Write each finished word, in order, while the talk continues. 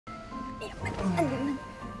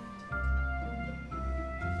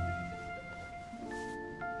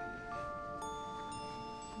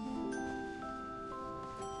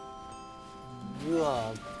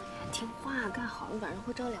热。听话，盖好了，晚上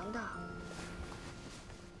会着凉的。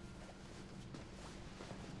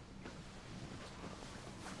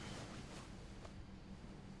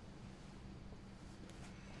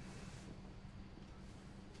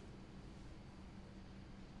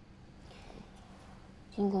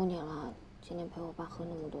辛苦你了，今天陪我爸喝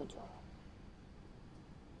那么多酒。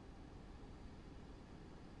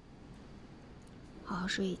好好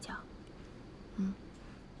睡一觉，嗯。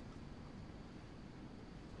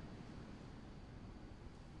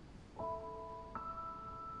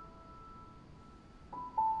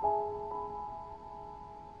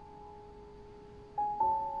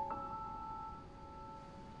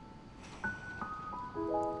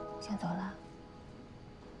先走了，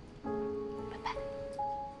拜拜。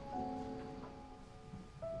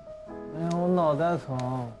哎呀，我脑袋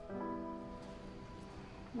疼。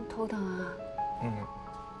你头疼啊？嗯。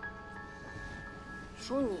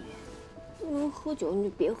说你，不能喝酒你就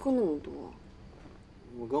别喝那么多。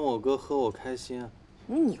我跟我哥喝，我开心。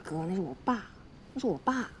什么你哥？那是我爸，那是我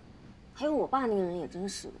爸。还有我爸那个人也真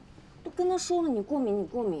是的，都跟他说了你过敏，你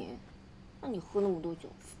过敏，让你喝那么多酒，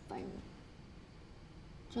烦人。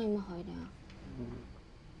这样有没有好一点啊？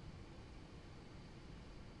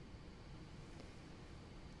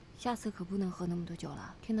下次可不能喝那么多酒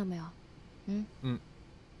了，听到没有？嗯。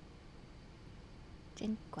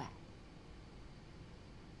真乖。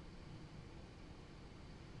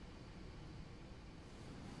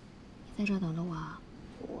你在这等着我啊，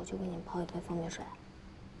我去给你泡一杯蜂蜜水。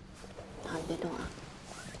好，你别动啊。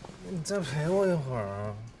你再陪我一会儿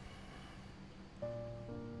啊。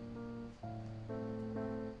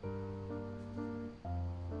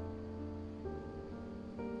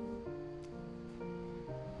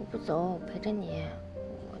我不走，陪着你。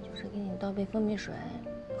我就是给你倒杯蜂蜜水，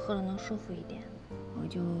喝了能舒服一点。我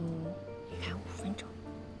就离开5分钟。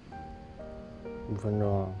5分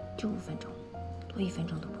钟啊？就5分钟，多1分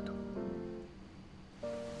钟都不多。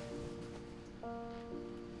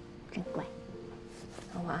真乖，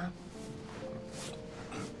等我啊。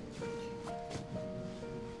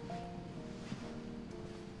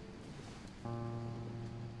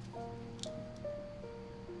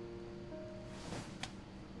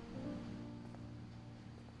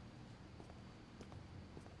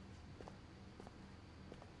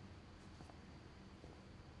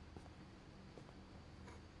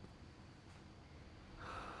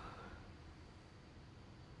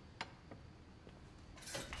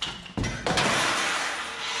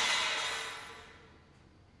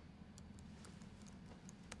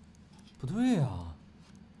不对呀，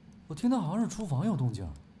我听到好像是厨房有动静。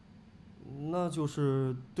那就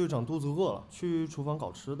是队长肚子饿了，去厨房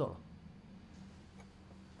搞吃的了。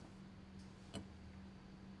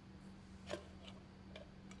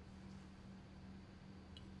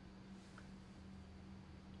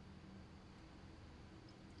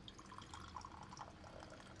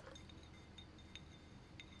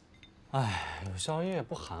哎，有宵夜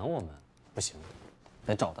不喊我们，不行，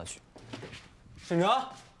得找他去。沈哲，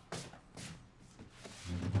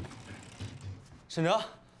沈哲，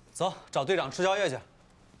走，找队长吃宵夜去。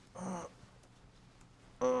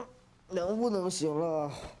能不能行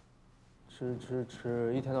了？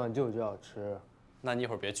吃，一天到晚就要吃。那你一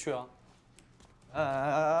会儿别去啊。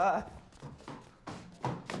哎，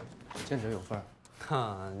见者有份儿。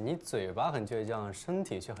哈，你嘴巴很倔强，身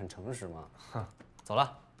体却很诚实嘛。哼，走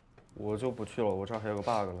了。我就不去了，我这儿还有个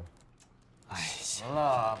bug 呢。哎，行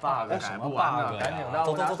了 ，bug 什么 bug？赶紧的，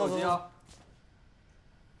我拿手机啊。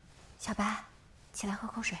小白，起来喝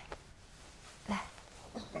口水。来，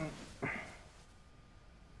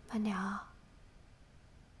慢点啊。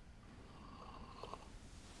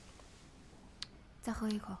再喝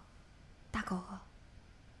一口，大口喝。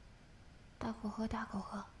大口喝，大口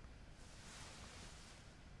喝。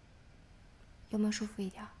有没有舒服一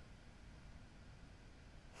点？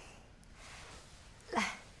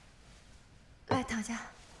来，躺下，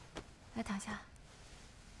来躺下，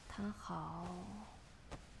躺好，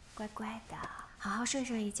乖乖的，好好睡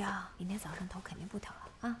一觉，明天早上头肯定不疼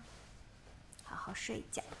了啊！好好睡一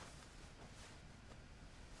觉。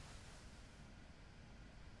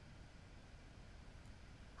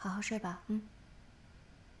好好睡吧，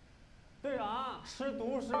队长，吃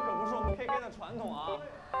独食可不是我们 KK 的传统啊！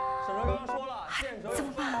沈哲刚刚说了，见者有份。怎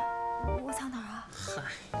么办？我藏哪儿啊？嗨，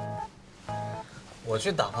我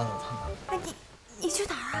去打扮打扮。哎，你去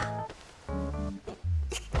哪儿啊？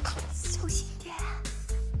小心点！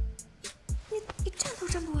你站都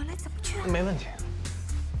站不稳了，怎么去啊？没问题。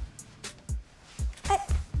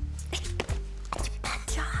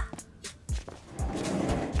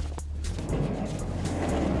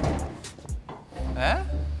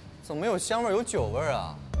怎么没有香味，有酒味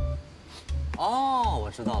啊？哦，我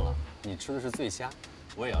知道了，你吃的是醉虾，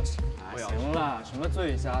我也要吃。行了，什么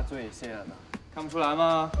醉虾醉蟹的，看不出来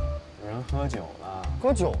吗？人喝酒了，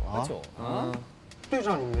喝酒了？喝酒啊？队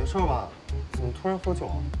长，你没事吧？怎么突然喝酒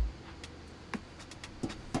啊？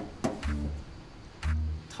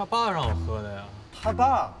他爸让我喝的呀。他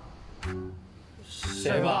爸？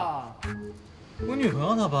谁爸？我女朋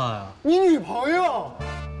友他爸呀。你女朋友？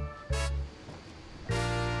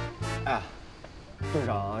哎，队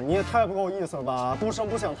长，你也太不够意思了吧！不声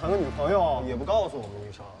不响谈个女朋友，也不告诉我们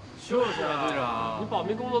一声。就是啊，队长，你保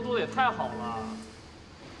密工作做的也太好了。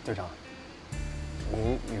队长，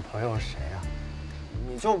你女朋友是谁呀？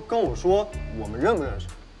你就跟我说，我们认不认识？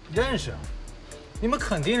认识，你们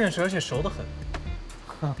肯定认识，而且熟得很。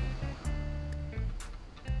哼，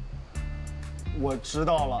我知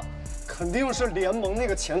道了，肯定是联盟那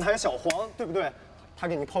个前台小黄，对不对？他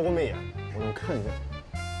给你抛过媚眼，我能看见。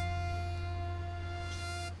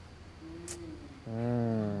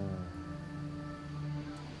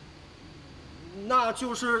那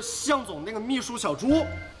就是向总那个秘书小猪，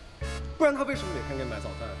不然他为什么每天给你买早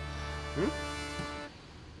餐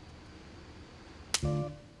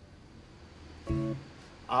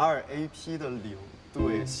？RAP 的领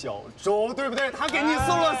队小周，对不对？他给你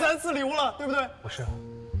送了3次礼物了，对不对？不是，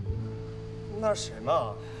那谁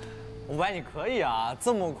嘛？喂，你可以啊，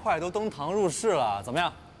这么快都登堂入室了，怎么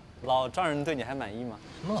样？老丈人对你还满意吗？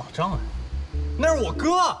什么老丈人？那是我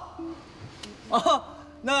哥。哦，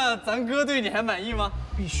那咱哥对你还满意吗？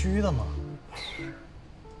必须的嘛。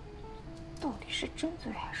到底是真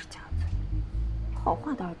醉还是假醉？好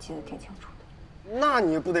话倒是记得挺清楚的。那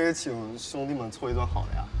你不得请兄弟们凑一顿好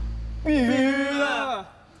的呀？必须的。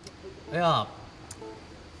哎呀，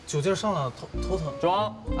酒劲上了，头疼。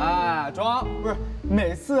装，哎，装，不是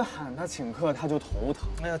每次喊他请客他就头疼。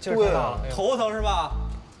哎呀，劲儿太大了，头疼是吧？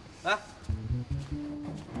来，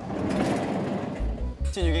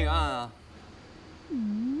进去给你按啊。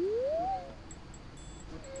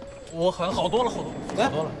我好像好多了，好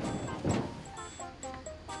多了。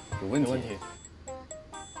有问题。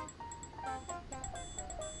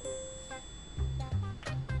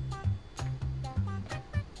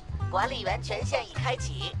管理员权限已开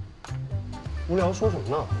启。无聊说什么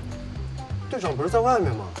呢？队长不是在外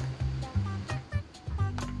面吗？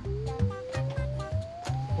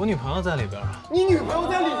我女朋友在里边啊。你女朋友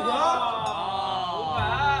在里边？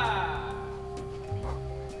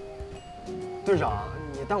队长，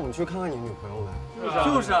你带我们去看看你女朋友呗。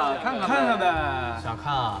就是啊，看看呗。想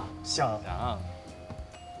看啊？想。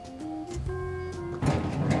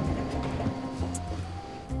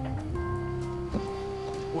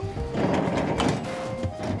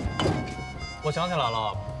我想起来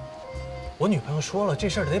了，我女朋友说了，这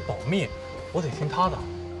事儿得保密，我得听她的。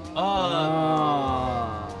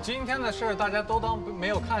今天的事大家都当没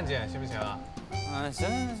有看见，行不行啊？行。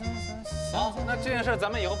好，那这件事咱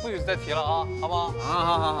们以后不许再提了啊，好不好？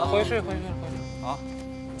好，回去。好，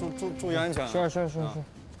注意安全。是。怎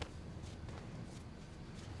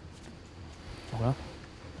么了？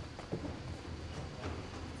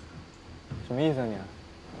什么意思啊你？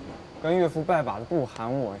跟岳父拜把子不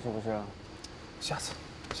喊我是不是？下次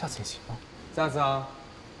一起啊。下次啊，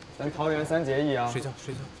咱桃园3结义啊。睡觉。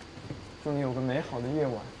祝你有个美好的夜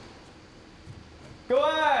晚。各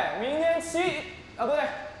位，明天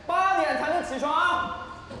8点才能起床啊。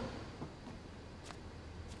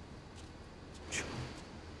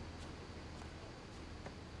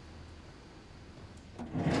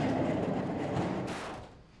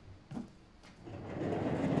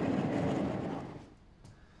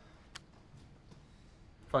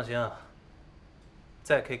放心啊，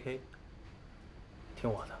在 KK，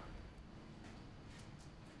 听我的。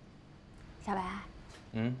小白，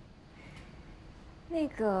那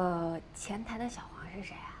个前台的小黄是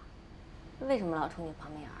谁啊？为什么老冲你旁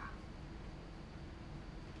边啊？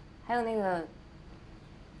还有那个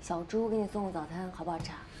小猪给你送的早餐好不好吃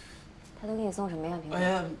啊？他都给你送什么样？平时？哎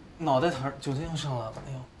呀，脑袋疼，酒精又上来了。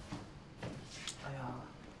哎呀，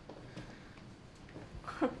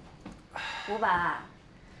伍佰，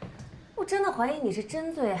我真的怀疑你是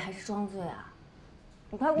真醉还是装醉啊！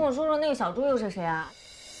你快跟我说说那个小猪又是谁啊？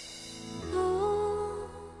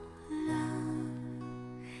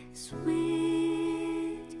 我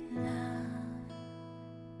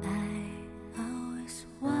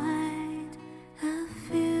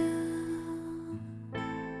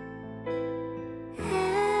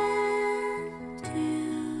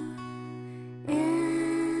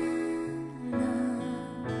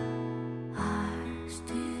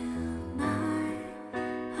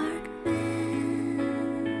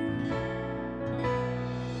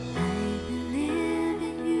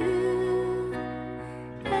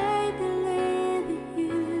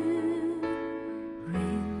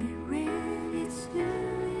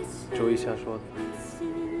周一瞎说的。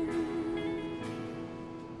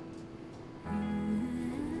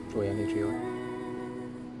我眼里只有你。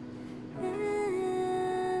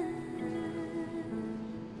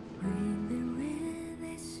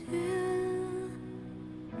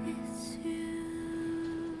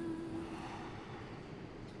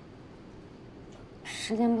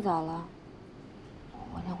时间不早了，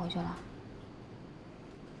我先回去了。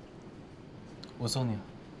我送你。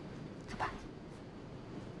走吧。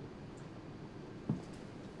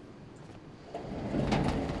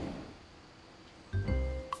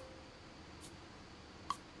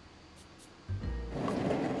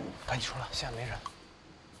赶紧出来，现在没人。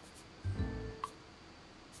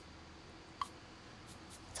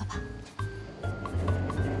走吧。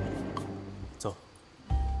走。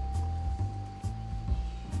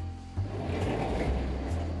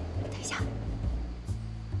等一下，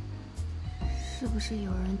是不是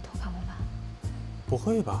有人偷看我们？不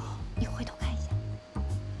会吧？你回头看一下。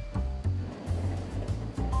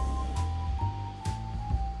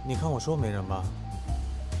你看我说没人吧？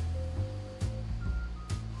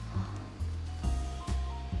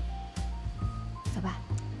走吧。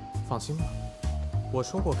放心吧，我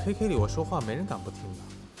说过 KK 里我说话没人敢不听的。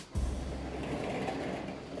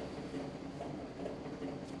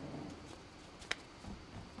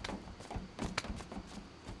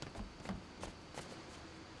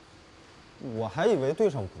我还以为队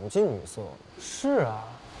上不近女色呢。是啊，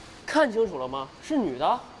看清楚了吗？是女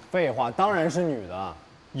的。废话，当然是女的。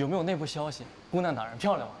有没有内部消息？姑娘哪人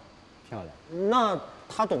漂亮吗？漂亮。那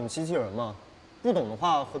她懂机器人吗？不懂的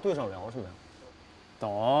话，和队长聊什么呀？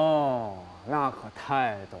懂，那可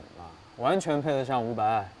太懂了，完全配得上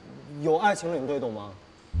500。有爱情领队懂吗？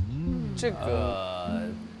这个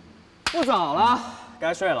不早了，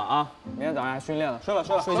该睡了啊！明天早上还训练了，睡了。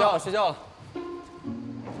睡觉了。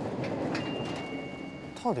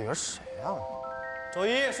到底是谁啊？周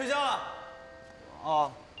一睡觉了。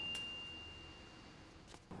啊。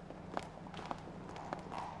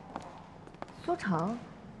苏城。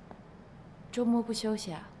周末不休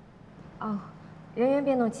息啊？哦，人员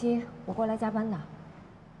变动期，我过来加班的。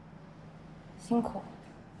辛苦。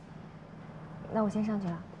那我先上去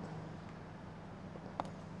了。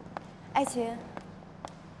爱琴。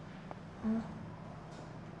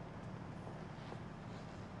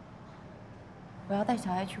我要带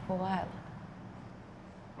小爱去国外了。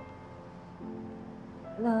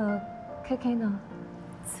那 KK 呢？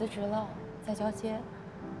辞职了，在交接。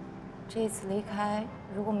这一次离开，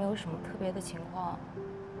如果没有什么特别的情况，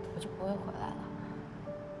我就不会回来了。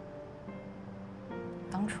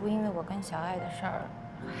当初因为我跟小爱的事儿，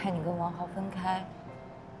害你跟王浩分开。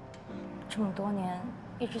这么多年，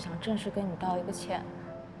一直想正式跟你道一个歉。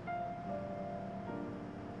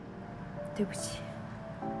对不起。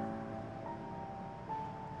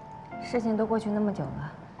事情都过去那么久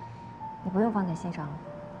了，你不用放在心上了。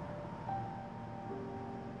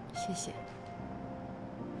谢谢。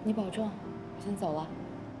你保重，我先走了。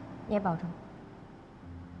你也保重。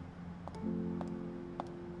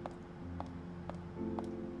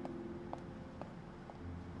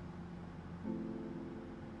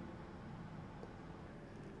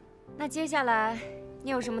那接下来你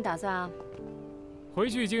有什么打算啊？回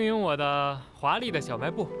去经营我的华丽的小卖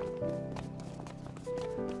部。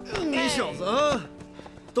你小子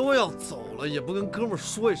都要走了，也不跟哥们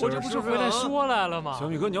说一声。我这不是回来说来了吗？小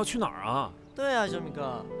米哥，你要去哪儿啊？对啊，小米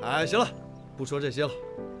哥。哎，行了，不说这些了。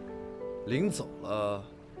临走了，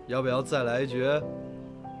要不要再来一局？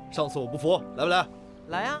上次我不服，来不来？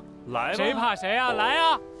来呀，来吧！谁怕谁呀？来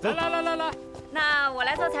呀！来！那我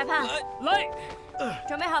来做裁判。来，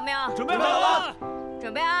准备好没有？准备好了。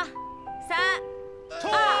准备啊！3、2。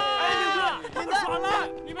哎，你们耍赖，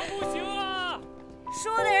你们不行啊！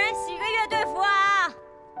输的人洗个乐队服啊！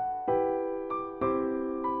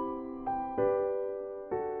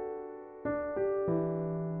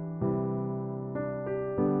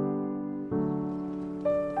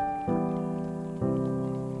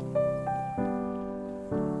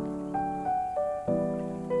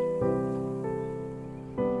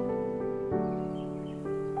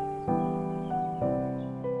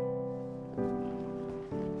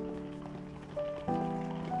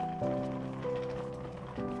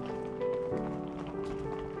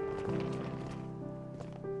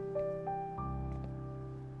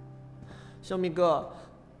小米哥，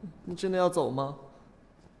你真的要走吗？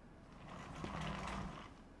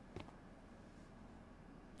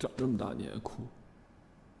长这么大你还哭？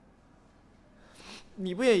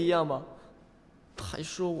你不也一样吗？还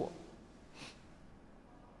说我。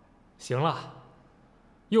行了，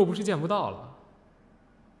又不是见不到了，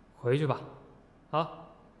回去吧，啊。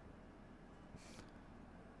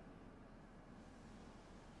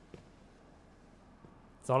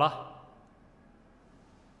走了。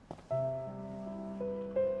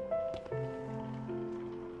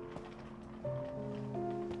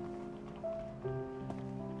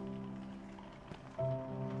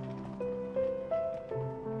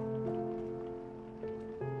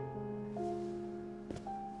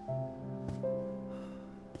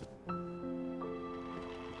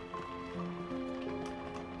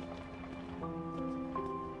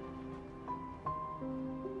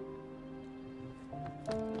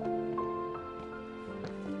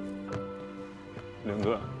林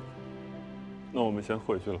哥，那我们先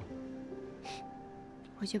回去了。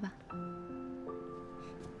回去吧。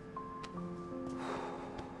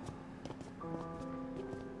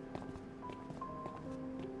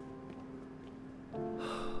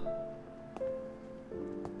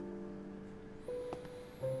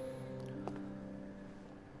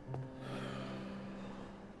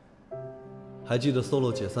还记得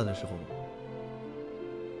solo 解散的时候吗？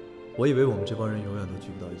我以为我们这帮人永远都聚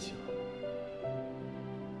不到一起了。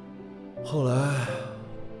后来，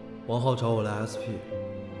王浩找我来 SP，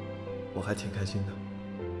 我还挺开心的。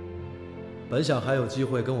本想还有机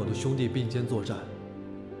会跟我的兄弟并肩作战，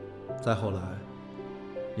再后来，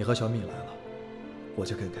你和小米来了，我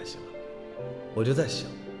就更开心了。我就在想，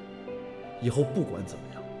以后不管怎么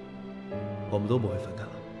样，我们都不会分开了。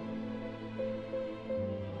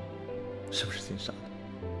是不是挺傻的？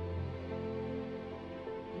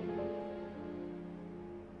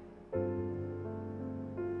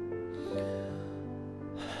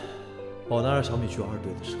我拿着小米去2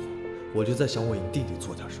队的时候，我就在想，我一定得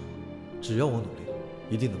做点什么。只要我努力了，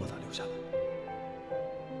一定能把他留下来。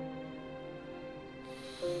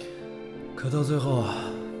可到最后啊，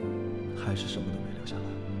还是什么都没留下来。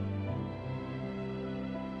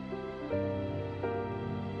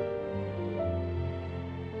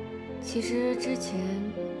其实之前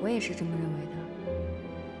我也是这么认为的，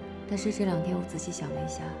但是这2天我仔细想了一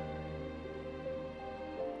下，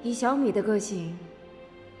以小米的个性，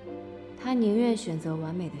他宁愿选择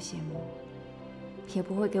完美的谢幕，也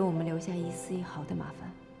不会给我们留下一丝一毫的麻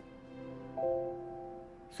烦。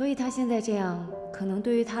所以他现在这样，可能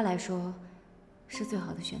对于他来说是最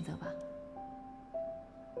好的选择吧。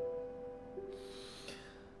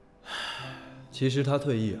其实他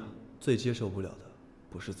退役啊，最接受不了的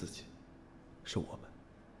不是自己，是我们。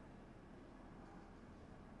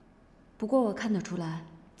不过我看得出来，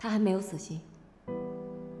他还没有死心，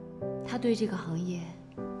他对这个行业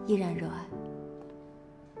依然热爱。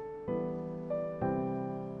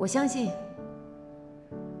我相信，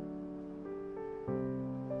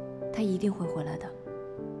他一定会回来的。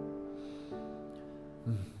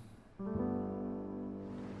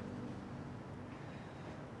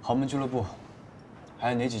豪门俱乐部，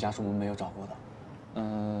还有哪几家是我们没有找过的？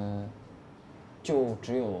就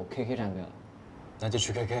只有 KK 战队了。那就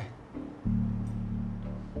去 KK。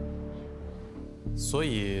所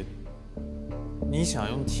以，你想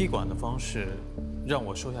用踢馆的方式让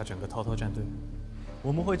我收下整个滔滔战队？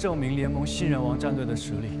我们会证明联盟新人王战队的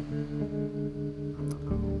实力。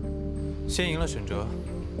先赢了沈哲，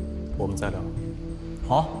我们再聊。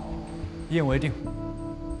好，一言为定。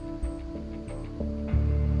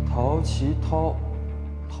陶奇涛，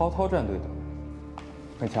涛战队的，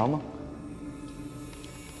很强吗？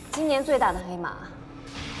今年最大的黑马。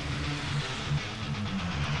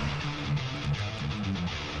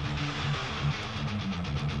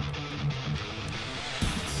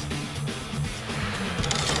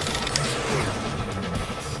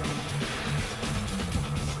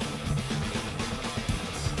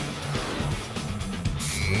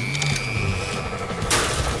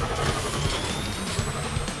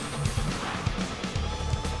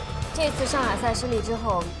这次上海赛失利之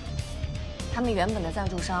后，他们原本的赞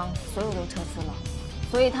助商所有都撤资了，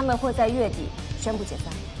所以他们会在月底宣布解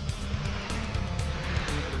散。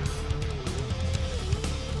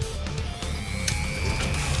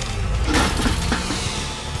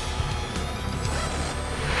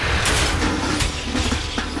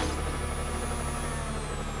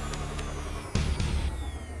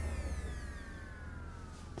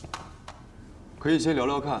可以先聊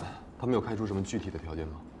聊看，他们有开出什么具体的条件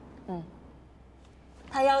吗？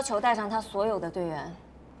他要求带上他所有的队员，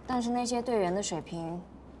但是那些队员的水平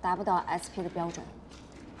达不到 SP 的标准。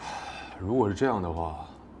如果是这样的话，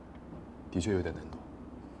的确有点难度。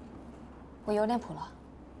我有脸谱了，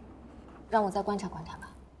让我再观察观察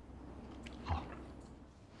吧。好。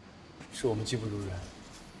是我们技不如人，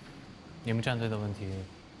你们战队的问题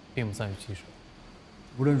并不在于技术。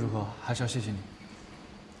无论如何，还是要谢谢你。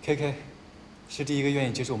KK 是第一个愿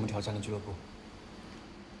意接受我们挑战的俱乐部。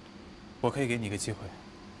我可以给你一个机会，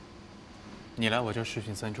你来我这儿试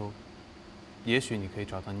训3周，也许你可以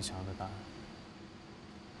找到你想要的答案。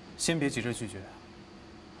先别急着拒绝，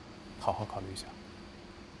好好考虑一下。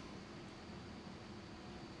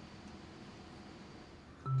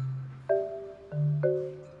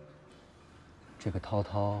这个涛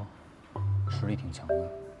涛实力挺强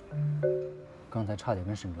的，刚才差点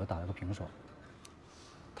跟沈哲打了个平手。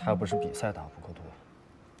他要不是比赛打不够多，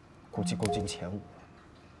估计够进前5。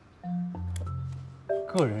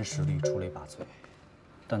个人实力出类拔萃，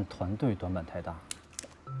但团队短板太大，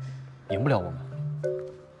赢不了我们。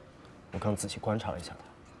我刚仔细观察了一下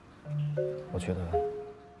他，我觉得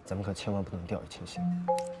咱们可千万不能掉以轻心。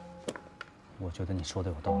我觉得你说的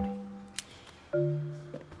有道理。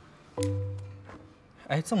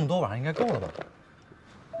哎，这么多晚上应该够了吧？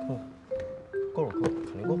够了，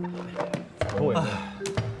肯定够了。反正我也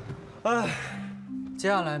哎，接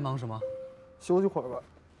下来忙什么？休息会儿吧。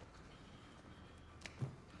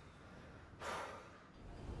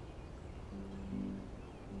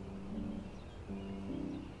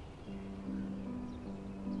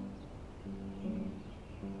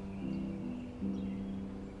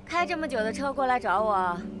开这么久的车过来找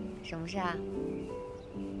我，什么事啊？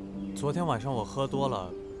昨天晚上我喝多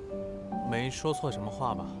了，没说错什么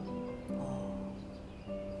话吧？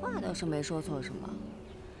话倒是没说错什么，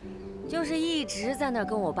就是一直在那儿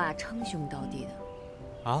跟我爸称兄道弟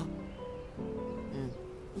的。啊？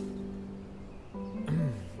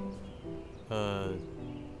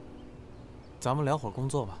咱们聊会儿工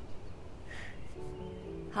作吧。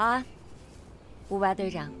好啊，伍佰队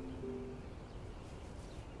长。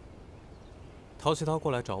陶奇涛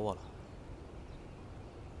过来找我了。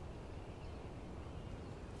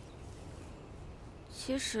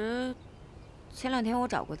其实，前2天我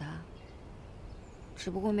找过他，只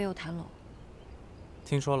不过没有谈拢。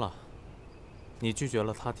听说了，你拒绝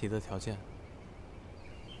了他提的条件。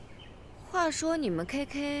话说你们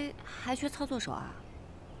KK 还缺操作手啊？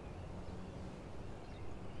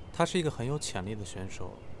他是一个很有潜力的选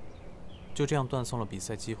手，就这样断送了比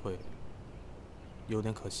赛机会，有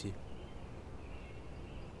点可惜。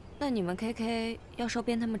那你们 KK 要收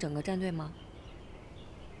编他们整个战队吗？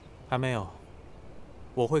还没有，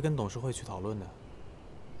我会跟董事会去讨论的。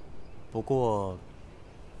不过，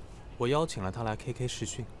我邀请了他来 KK 试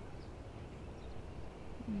训。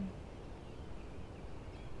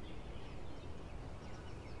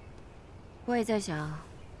我也在想，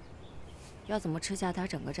要怎么吃下他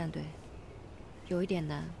整个战队，有一点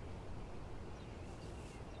难。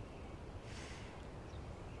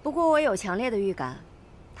不过我有强烈的预感，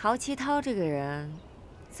陶奇涛这个人，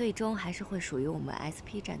最终还是会属于我们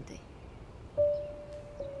SP 战队。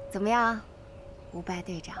怎么样，伍佰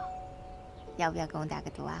队长，要不要跟我打个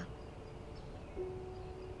赌啊？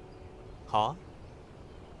好啊。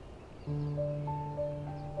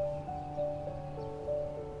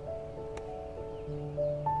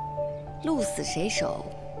鹿死谁手，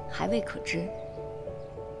还未可知。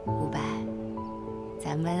伍佰，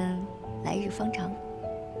咱们来日方长。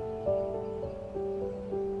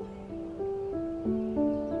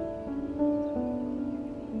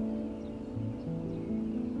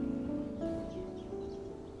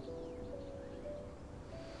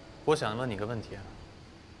我想问你个问题啊，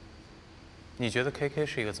你觉得 KK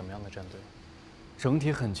是一个怎么样的战队？整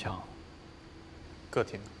体很强，个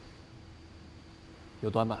体呢？有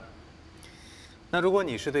短板。那如果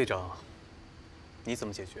你是队长，你怎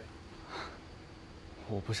么解决？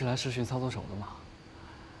我不是来试训操作手的吗？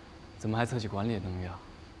怎么还测起管理能力啊？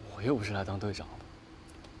我又不是来当队长的。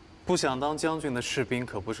不想当将军的士兵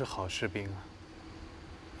可不是好士兵啊。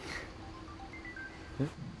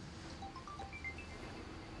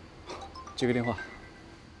接个电话。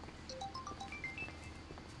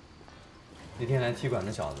那天来踢馆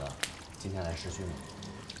的小子，今天来试训吗？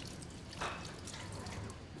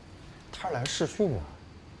他是来试训的。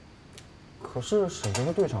可是沈哲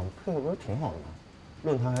和队长配合不是挺好的吗？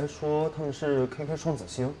论坛还说他们是 KK 双子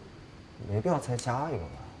星，没必要再加一个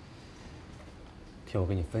吧？听我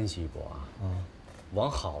给你分析一波啊。往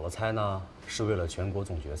好了猜呢，是为了全国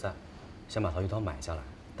总决赛，想把陶一涛买下来，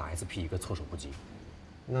打 SP 一个措手不及。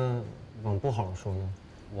那往不好了说呢？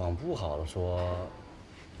往不好了说，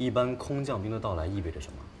一般空降兵的到来意味着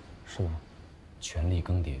什么？是吗？权力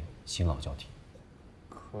更迭，新老交替。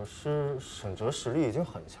可是沈哲实力已经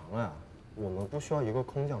很强了呀，我们不需要一个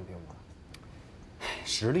空降兵吧？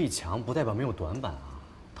实力强不代表没有短板啊。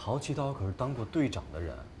陶奇涛可是当过队长的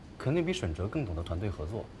人，肯定比沈哲更懂得团队合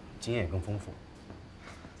作，经验也更丰富。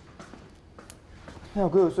那要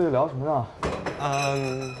鬼鬼祟祟聊什么呢？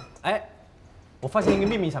哎，我发现一个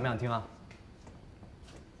秘密，想不想听啊？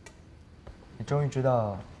你终于知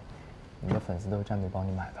道，你的粉丝都是战队帮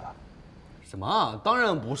你买的了。什么？当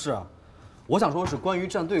然不是，我想说是关于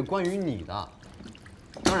战队，关于你的。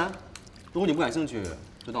当然，如果你不感兴趣，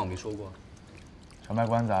就当我没说过。少卖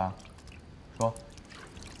关子啊！说，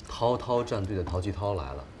涛涛战队的陶继涛来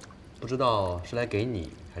了，不知道是来给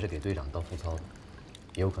你还是给队长当副操的，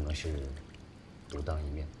也有可能是独当一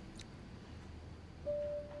面。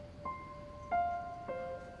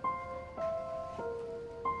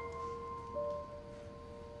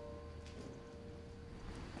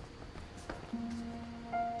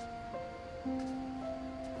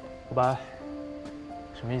胡白，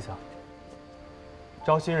什么意思啊？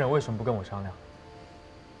招新人为什么不跟我商量？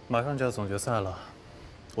马上就要总决赛了，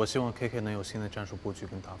我希望 KK 能有新的战术布局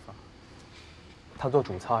跟打法。他做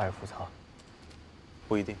主操还是副操？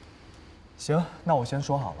不一定。行，那我先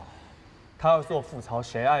说好了，他要做副操，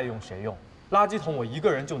谁爱用谁用。垃圾桶我一个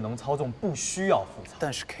人就能操纵，不需要副操。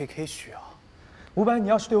但是 KK 需要。伍佰，你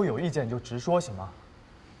要是对我有意见，你就直说行吗？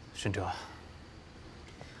沈哲，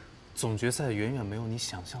总决赛远远没有你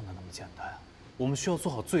想象的那么简单，我们需要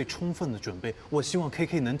做好最充分的准备。我希望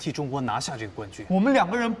KK 能替中国拿下这个冠军。我们2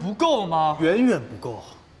个人不够吗？远远不够。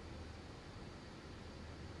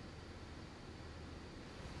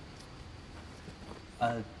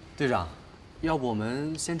队长，要不我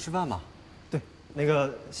们先吃饭吧？对，那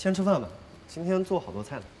个先吃饭吧，今天做好多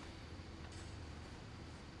菜呢。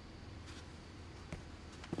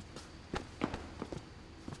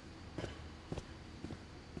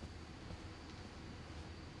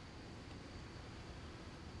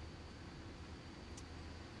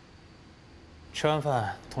吃完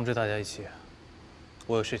饭通知大家一起，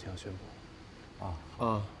我有事情要宣布。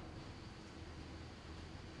啊。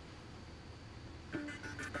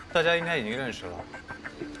大家应该已经认识了，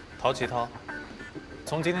陶其涛，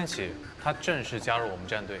从今天起，他正式加入我们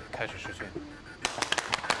战队，开始试训。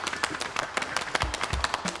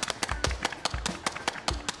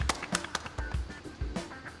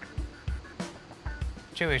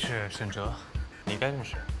这位是沈哲，你该认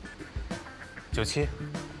识。97，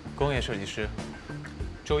工业设计师。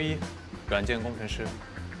周一，软件工程师。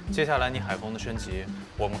接下来你海峰的升级，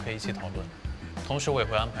我们可以一起讨论。同时，我也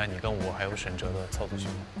会安排你跟我还有沈哲的操作训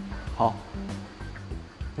练。好。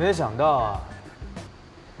没想到啊，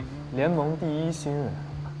联盟第1新人，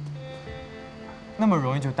那么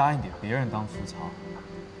容易就答应给别人当副操，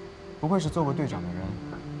不愧是做过队长的人，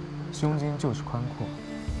胸襟就是宽阔。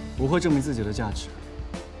我会证明自己的价值，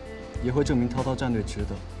也会证明涛涛战队值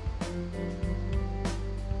得。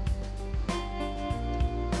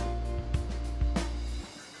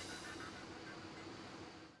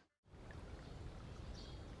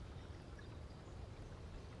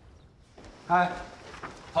嗨，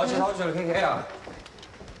陶去了 KK 啊！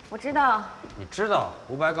我知道。你知道？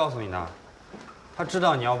伍佰告诉你的。他知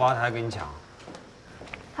道你要挖他，还跟你抢。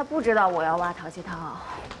他不知道我要挖陶其涛，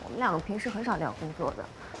我们2个平时很少聊工作的，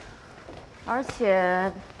而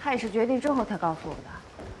且他也是决定之后才告诉我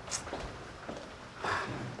的。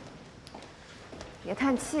别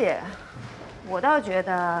叹气，我倒觉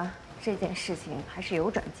得这件事情还是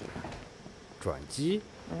有转机的。转机？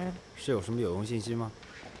是有什么有用信息吗？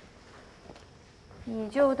你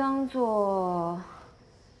就当做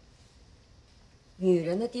女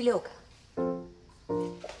人的第6感。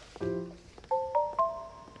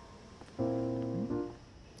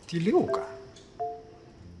第6感。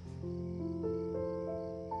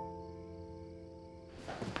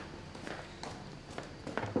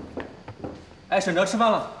哎，沈哲吃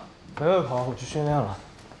饭了。没胃口，我去训练了。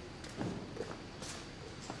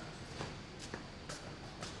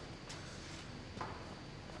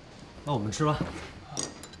那我们吃吧。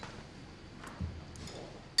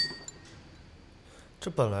这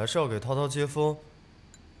本来是要给涛涛接风，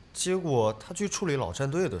结果他去处理老战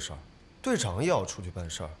队的事儿，队长也要出去办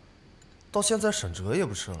事儿，到现在沈哲也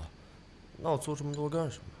不吃了，那我做这么多干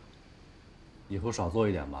什么？以后少做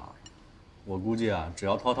一点吧。我估计啊，只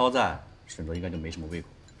要涛涛在，沈哲应该就没什么胃口。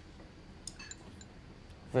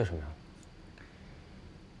为什么呀？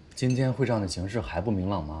今天会上的形势还不明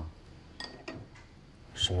朗吗？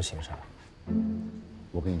什么形势啊？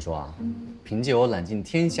我跟你说啊，凭借我揽尽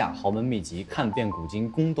天下豪门秘籍、看遍古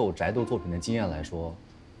今宫斗宅斗作品的经验来说，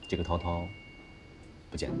这个涛涛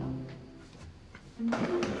不简单。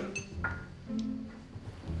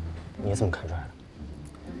你怎么看出来的？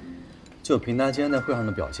就凭他今天在会上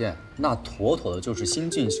的表现，那妥妥的就是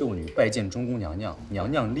新晋秀女拜见中宫娘娘，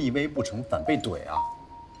娘娘立威不成反被怼啊！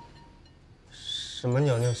什么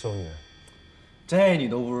娘娘秀女？这你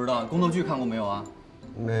都不知道？宫斗剧看过没有啊？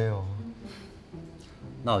没有。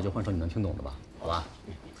那我就换首你能听懂的吧，好吧？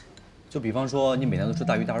就比方说，你每天都吃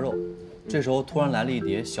大鱼大肉，这时候突然来了一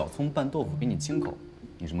碟小葱拌豆腐给你清口，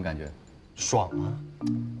你什么感觉？爽啊！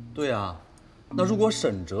对啊，那如果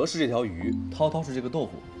沈哲是这条鱼，涛涛是这个豆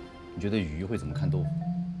腐，你觉得鱼会怎么看豆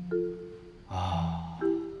腐？啊。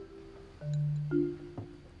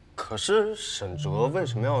可是沈哲为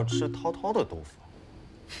什么要吃涛涛的豆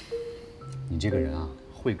腐？你这个人啊，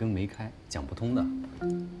慧根没开，讲不通的。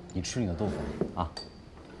你吃你的豆腐啊。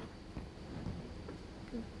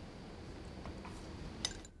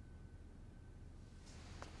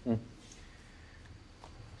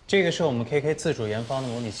这个是我们 KK 自主研发的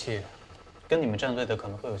模拟器，跟你们战队的可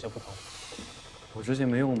能会有些不同。我之前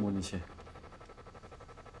没用过模拟器。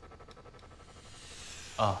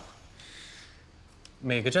啊，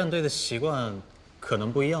每个战队的习惯可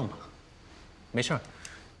能不一样吧。没事儿，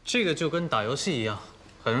这个就跟打游戏一样，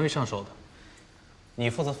很容易上手的。你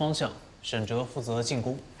负责方向，沈哲负责进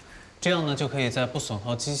攻，这样呢就可以在不损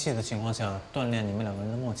耗机器的情况下锻炼你们两个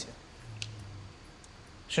人的默契。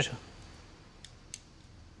试试。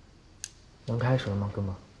 能开始了吗，哥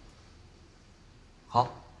们？好。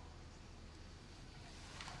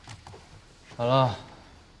好了。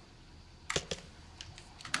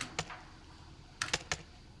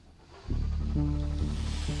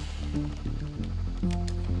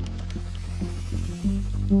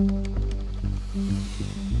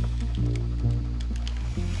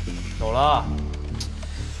走了。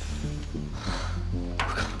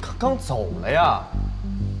刚走了呀。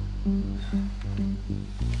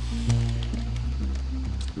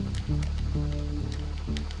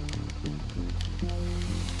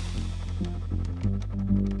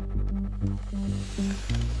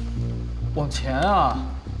 往前啊！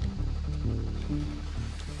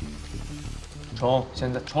冲！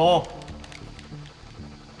现在冲！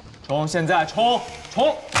冲！现在冲！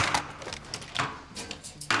冲！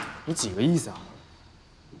你几个意思啊？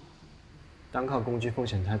单靠攻击风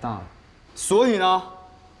险太大了，所以呢，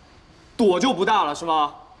躲就不大了，是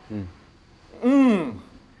吗？因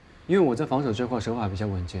为我在防守这块手法比较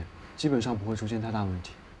稳健，基本上不会出现太大问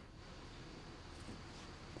题。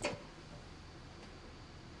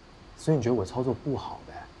 所以你觉得我操作不好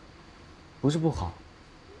呗？不是不好，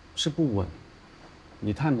是不稳。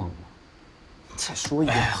你太猛了。再说一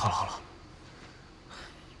遍。好了好了，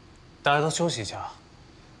大家都休息一下，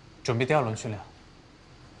准备第2轮训练。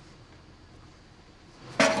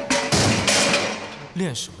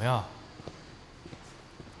练什么呀？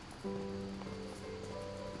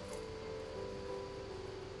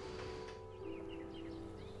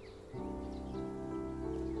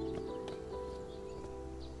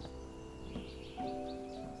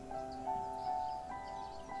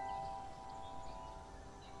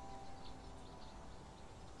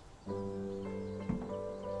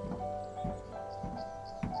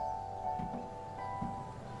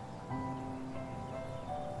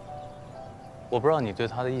我不知道你对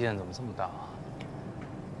他的意见怎么这么大啊？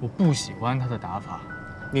我不喜欢他的打法。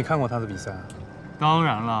你看过他的比赛？当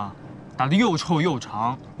然了，打得又臭又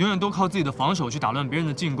长，永远都靠自己的防守去打乱别人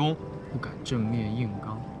的进攻，不敢正面硬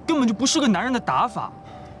刚，根本就不是个男人的打法。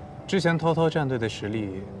之前涛涛战队的实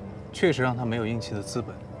力，确实让他没有硬气的资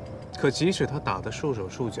本。可即使他打得束手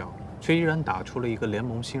束脚，却依然打出了一个联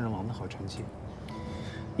盟新人王的好成绩，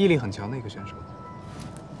毅力很强的一个选手。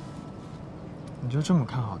你就这么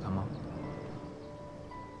看好他吗？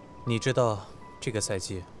 你知道这个赛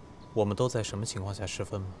季我们都在什么情况下失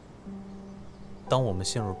分吗？当我们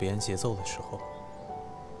陷入别人节奏的时候，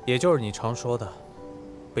也就是你常说的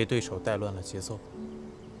被对手带乱了节奏。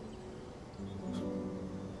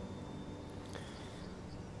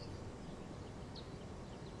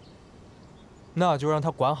那就让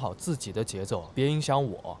他管好自己的节奏，别影响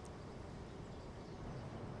我。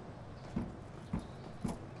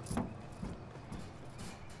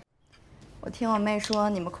 我听我妹说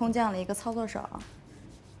你们空降了一个操作手，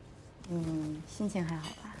心情还好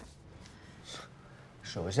吧？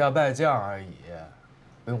手下败将而已，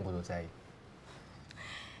不用过多在意。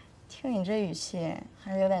听你这语气，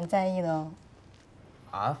还是有点在意的哦。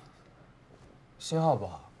啊？信号不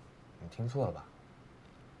好，你听错了吧？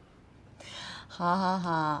好，好，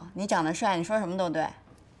好，你长得帅，你说什么都对。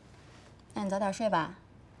那你早点睡吧。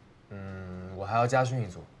我还要家训一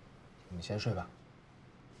组，你先睡吧。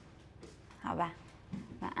 好吧，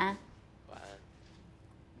晚安。晚安。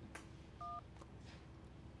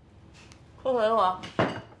快回我！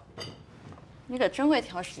你可真会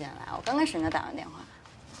挑时间来。我刚跟沈哥打完电话，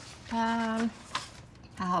他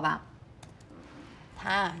还好吧？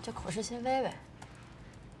他就口是心非呗。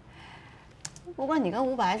不过你跟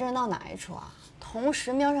吴白这是闹哪一出啊？同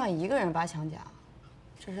时瞄上一个人8墙角，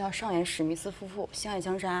这是要上演史密斯夫妇相爱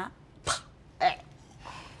相杀。啪！哎。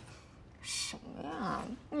 什么呀？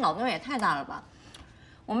你脑洞也太大了吧！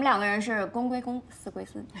我们2个人是公归公，私归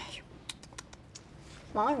私。哎呦，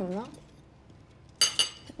忙什么呢？ 哎呀，好了好了，你可真会挑时间来。我刚跟沈哥打完电话，他就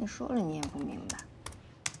你说了你也不明白。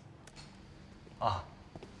啊，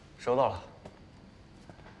收到了。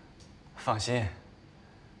放心，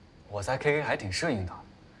我在 KK 还挺适应的，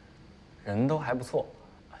人都还不错，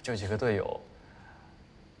就几个队友，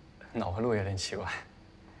脑回路有点奇怪。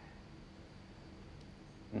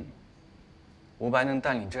吴白能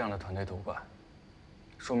带领这样的团队夺冠，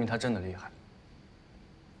说明他真的厉害。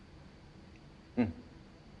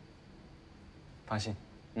放心，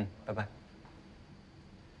拜拜。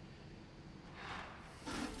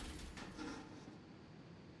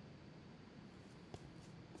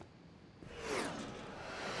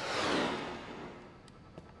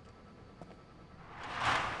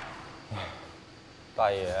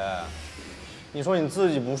大爷，你说你自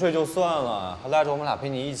己不睡就算了，还赖着我们俩陪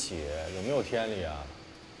你一起，有没有天理啊？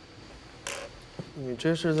你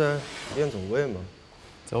这是在练走位吗？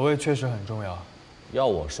走位确实很重要。要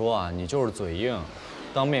我说啊，你就是嘴硬，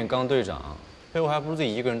当面刚队长，背后还不如自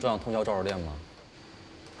己一个人照样通宵照着练吗？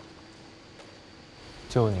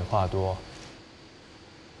就你话多。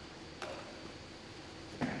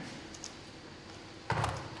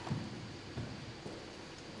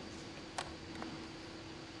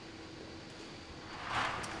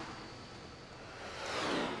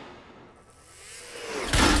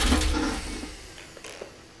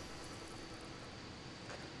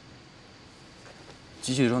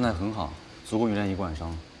机器的状态很好，足够你练一个晚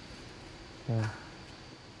上。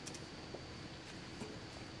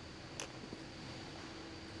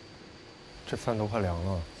这饭都快凉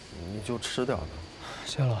了，你就吃点吧。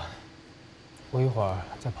谢了，我一会儿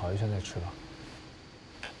再跑一圈再吃吧。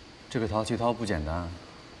这个陶七涛不简单，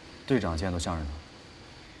队长现在都向着他。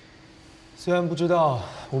虽然不知道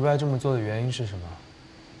吴白这么做的原因是什么，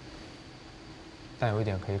但有一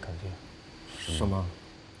点可以肯定。什么？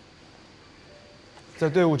在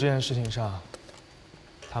队伍这件事情上，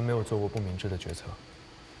他没有做过不明智的决策。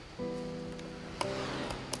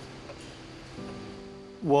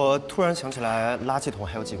我突然想起来，垃圾桶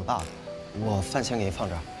还有几个 bug， 我饭先给你放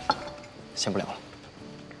这儿，先不聊了。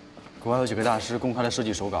国外有几个大师公开了设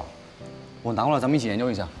计手稿，我拿过来，咱们一起研究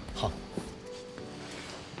一下。好。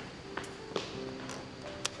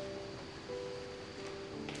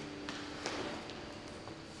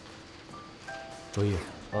周毅，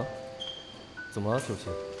啊？怎么了，九七？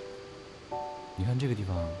你看这个地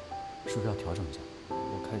方是不是要调整一下？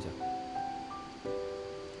我看一下。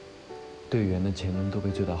队员的潜能都被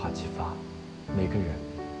最大化激发，每个人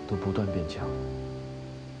都不断变强。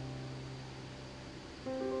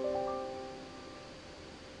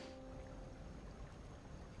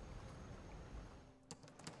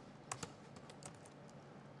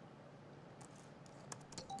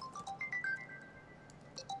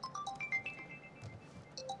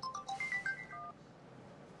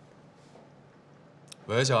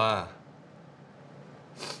喂，小爱，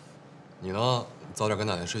你呢？早点跟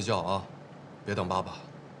奶奶睡觉啊，别等爸爸，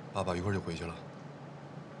爸爸一会儿就回去了。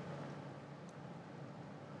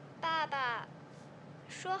爸爸，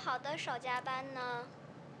说好的少加班呢？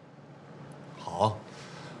好，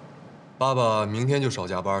爸爸明天就少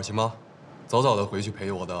加班，行吗？早早的回去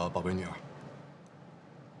陪我的宝贝女儿。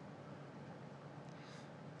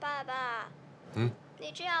爸爸，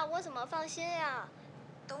你这样我怎么放心呀？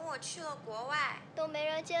等我去了国外，都没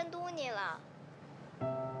人监督你了。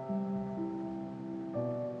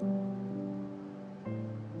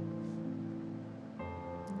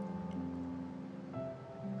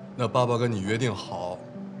那爸爸跟你约定好，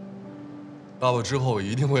爸爸之后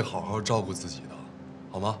一定会好好照顾自己的，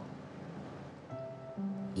好吗？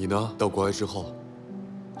你呢，到国外之后，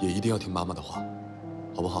也一定要听妈妈的话，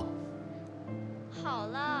好不好？好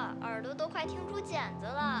了，耳朵都快听出茧子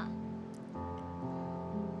了。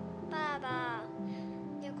爸爸，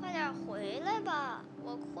你快点回来吧，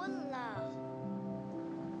我困了。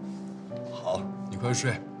好，你快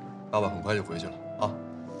睡，爸爸很快就回去了啊。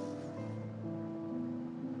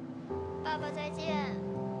爸爸再见。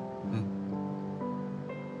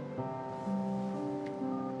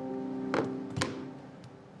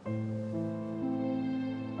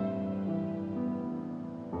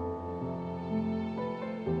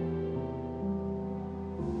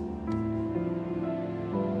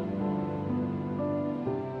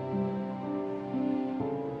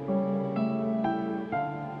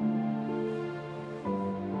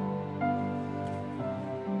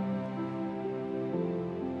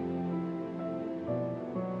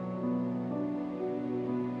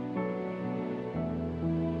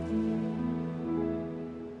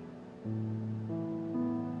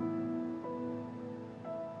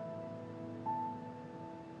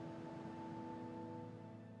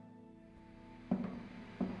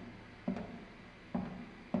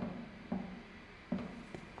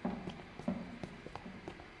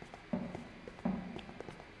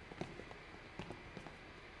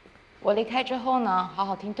我离开之后呢，好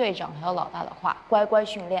好听队长还有老大的话，乖乖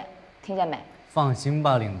训练，听见没？放心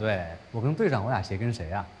吧，领队，我跟队长，我俩谁跟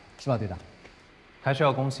谁啊？是吧，队长？还是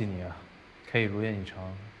要恭喜你啊，可以如愿以偿，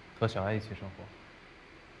和小爱一起生活。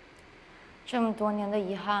这么多年的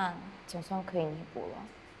遗憾，总算可以弥补了。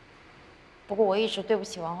不过我一直对不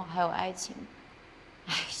起王浩还有爱情，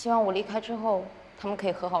哎，希望我离开之后，他们可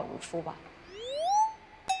以和好如初吧。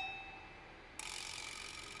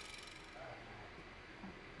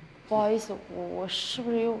不好意思，我是不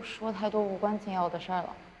是又说太多无关紧要的事儿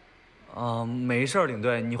了？没事儿，领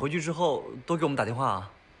队，你回去之后多给我们打电话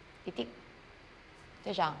啊。一定。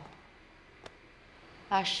队长，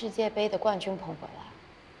把世界杯的冠军捧回来。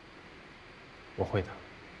我会的。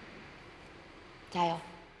加油！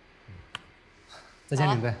再见，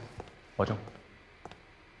领队。保重。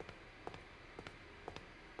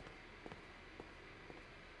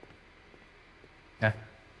哎，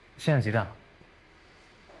现在几点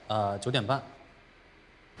了？9点半。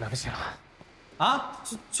来不及了。啊？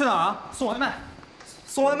去哪儿啊？送外卖？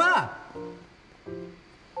送外卖？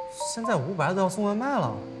现在500都要送外卖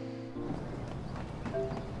了。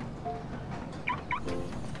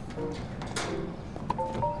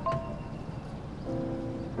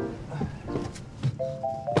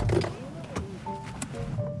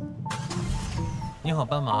你好，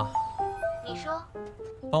斑马。你说。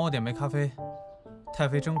帮我点杯咖啡，太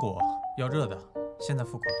妃榛果，要热的，现在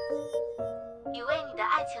付款。已为你的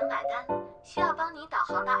爱情买单，需要帮你导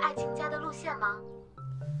航到爱情家的路线吗？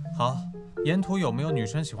好，沿途有没有女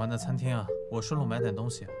生喜欢的餐厅啊？我顺路买点东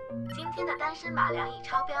西。今天的单身马粮已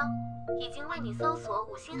超标，已经为你搜索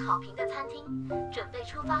5星好评的餐厅，准备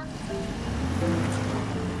出发。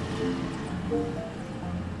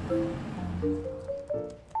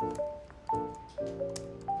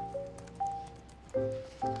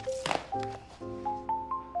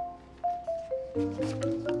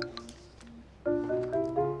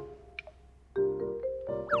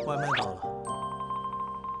外卖到了。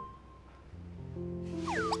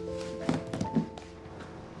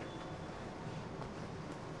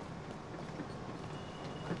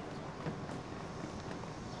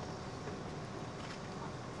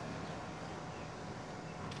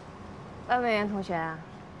万委员同学，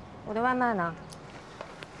我的外卖呢？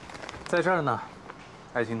在这儿呢，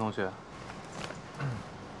爱情同学。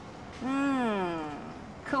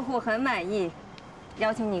客户很满意，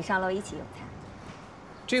邀请你上楼一起用餐。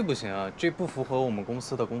这不行啊，这不符合我们公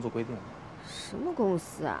司的工作规定。什么公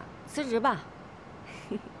司啊？辞职吧。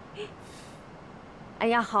哎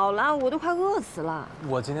呀，好了，我都快饿死了。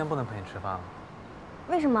我今天不能陪你吃饭了。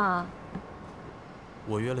为什么？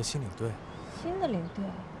我约了新领队。新的领队？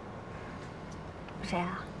谁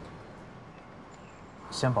啊？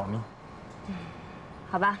先保密。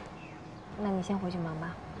好吧，那你先回去忙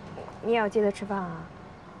吧。你也要记得吃饭啊。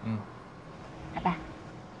拜拜。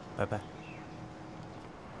拜拜。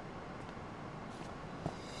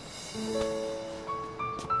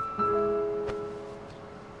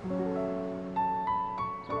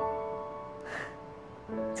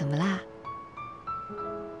怎么啦？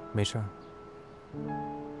没事儿，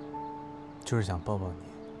就是想抱抱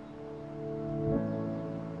你。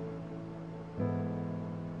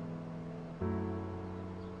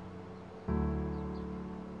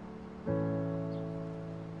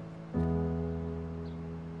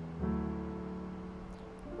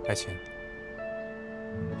爱情，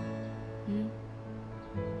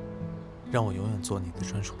让我永远做你的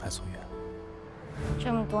专属派送员。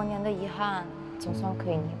这么多年的遗憾，总算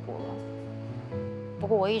可以弥补了。不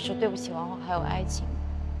过我一直对不起王浩还有爱情，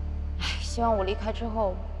哎，希望我离开之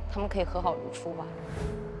后，他们可以和好如初吧。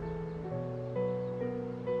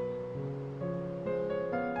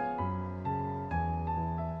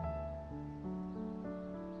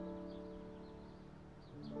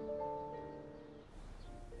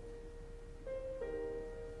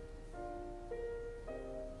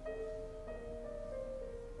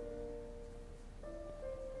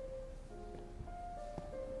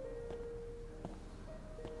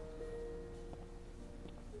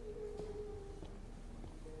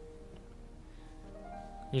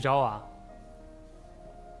你找我啊？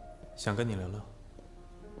想跟你聊聊。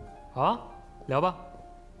好啊，聊吧。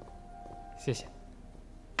谢谢。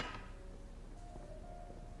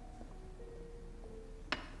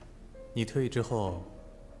你退役之后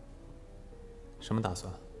什么打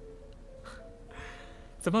算？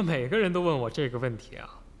怎么每个人都问我这个问题啊？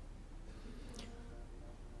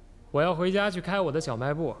我要回家去开我的小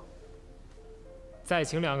卖部，再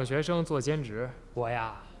请2个学生做兼职。我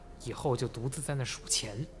呀，以后就独自在那数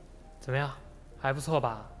钱，怎么样？还不错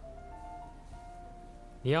吧？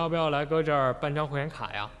你要不要来哥这儿办张会员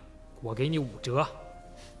卡呀？我给你5折。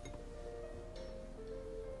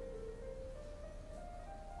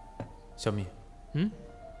小米，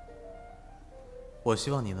我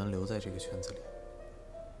希望你能留在这个圈子里。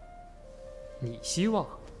你希望？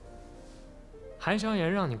韩商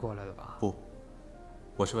言让你过来的吧？不，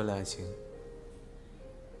我是为了爱情，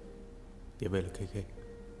也为了 KK。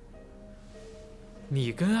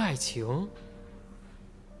你跟爱情？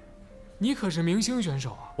你可是明星选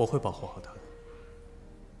手啊！我会保护好他的。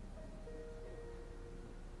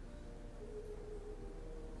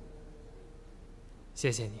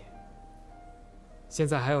谢谢你。现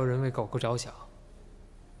在还有人为狗狗着想，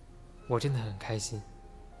我真的很开心。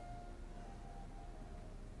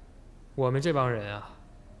我们这帮人啊，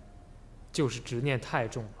就是执念太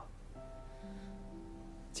重了。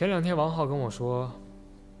前2天王浩跟我说，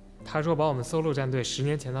他说把我们 solo 战队10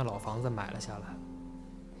年前的老房子买了下来。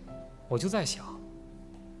我就在想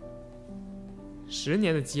，10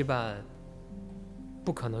年的羁绊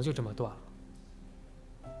不可能就这么断了。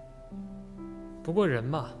不过人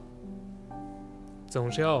嘛，总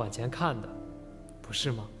是要往前看的，不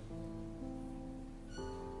是吗？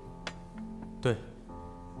对，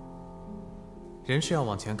人是要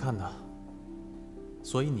往前看的，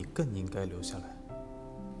所以你更应该留下来。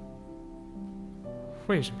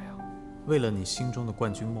为什么呀？为了你心中的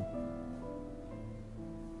冠军梦。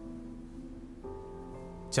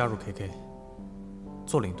加入 KK，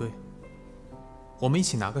 做领队，我们一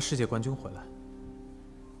起拿个世界冠军回来。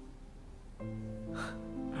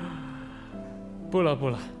不了不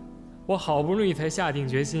了，我好不容易才下定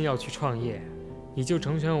决心要去创业，你就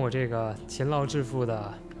成全我这个勤劳致富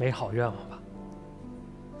的美好愿望吧。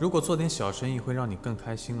如果做点小生意会让你更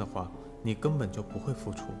开心的话，你根本就不会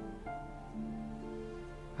付出。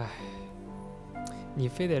哎，你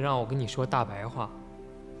非得让我跟你说大白话。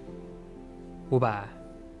500，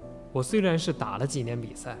我虽然是打了几年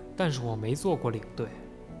比赛，但是我没做过领队。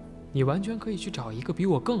你完全可以去找一个比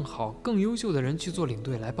我更好、更优秀的人去做领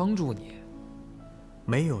队来帮助你。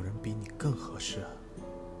没有人比你更合适啊。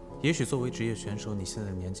也许作为职业选手，你现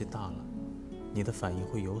在年纪大了，你的反应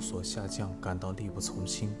会有所下降，感到力不从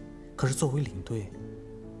心。可是作为领队，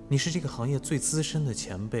你是这个行业最资深的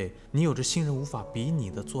前辈，你有着新人无法比拟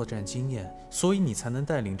的作战经验，所以你才能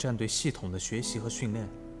带领战队系统的学习和训练。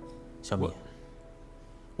小米，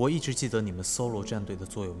我一直记得你们 solo 战队的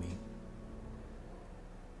座右铭。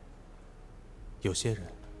有些人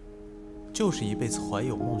就是一辈子怀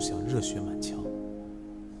有梦想，热血满腔。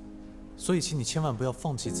所以，请你千万不要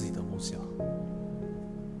放弃自己的梦想。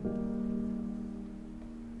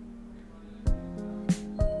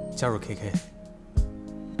加入 KK，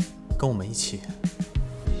 跟我们一起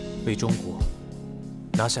为中国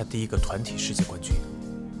拿下第1个团体世界冠军。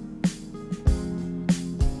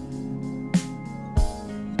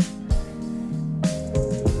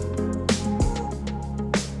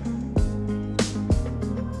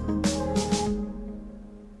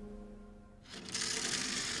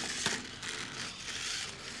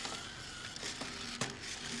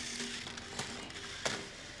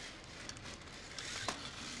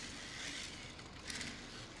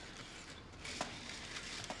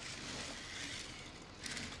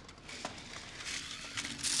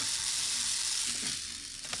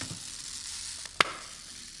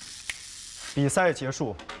比赛结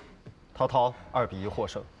束，涛涛2比1获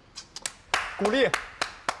胜。鼓励，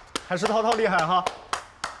还是涛涛厉害哈。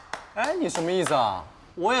哎，你什么意思啊？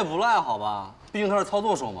我也不赖，好吧？毕竟他是操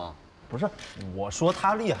作手嘛。不是，我说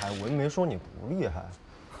他厉害，我又没说你不厉害。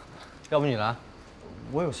要不你来？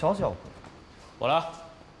我有消息要回。我来。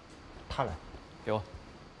他来。给我。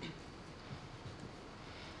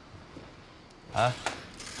哎。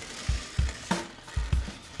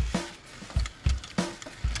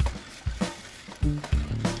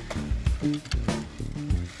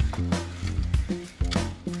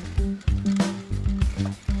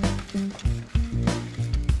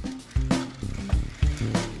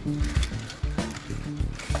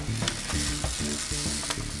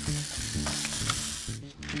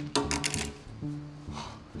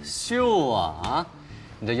秀啊！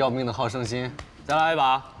你这要命的好胜心，再来一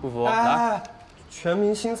把，不服来！全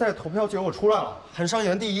明星赛投票结果出来了，韩商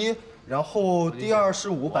言第1，然后第2是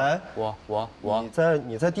500，我，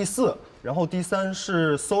你在第4，然后第3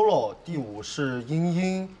是 solo， 第5是英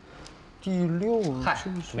英，第6嗨，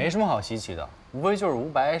没什么好稀奇的，无非就是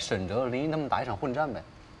500、沈哲、林一他们打一场混战呗。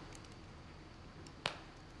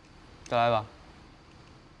再来吧。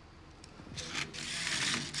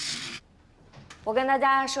我跟大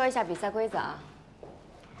家说一下比赛规则啊。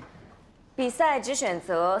比赛只选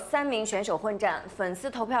择3名选手混战，粉丝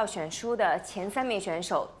投票选出的前3名选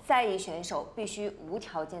手，在役选手必须无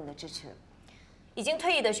条件的支持。已经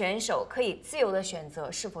退役的选手可以自由的选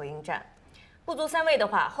择是否应战。不足3位的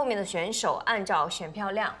话，后面的选手按照选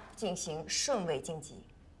票量进行顺位晋级。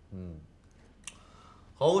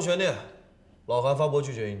毫无悬念，老韩发博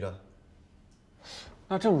拒绝应战。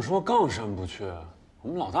那这么说，杠山不去，我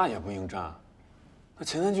们老大也不应战，那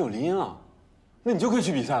前3就有林荫了，那你就可以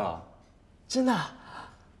去比赛了。真的？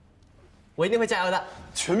我一定会加油的。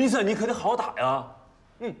全民赛你可得好好打呀。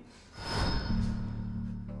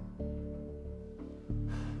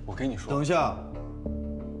我跟你说，等一下，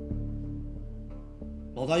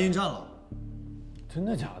老大应战了。真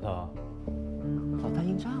的假的？老大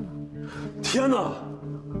应战了？天哪！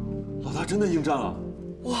老大真的应战了！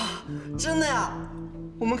哇，真的呀！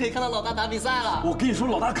我们可以看到老大打比赛了。我跟你说，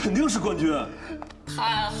老大肯定是冠军。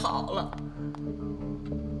太好了！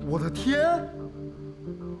我的天！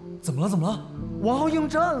怎么了？怎么了？王浩应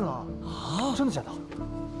战了啊！真的假的？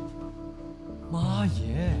妈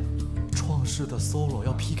耶！创世的 solo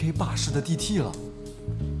要 PK 霸世的 DT 了，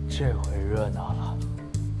这回热闹了。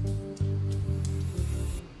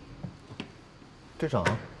队长。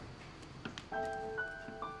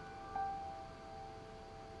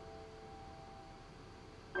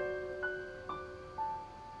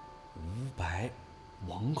吴白、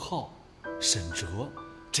王浩、沈哲，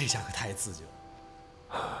这下可太刺激了。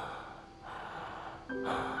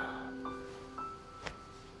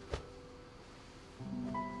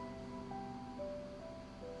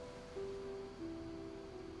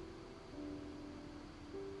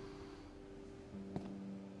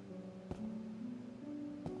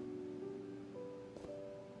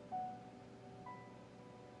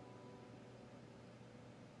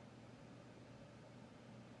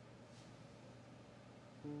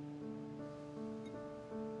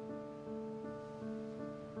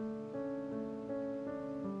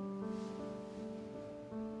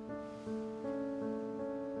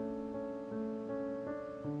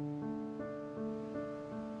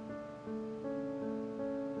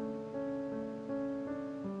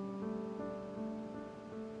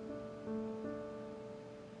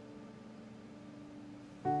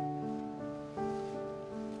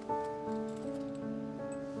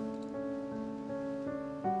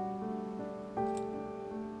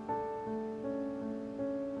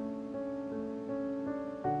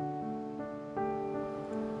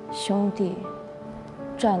兄弟、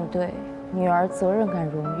战队、女儿责任感、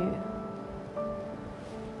荣誉。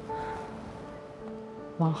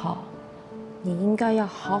王浩，你应该要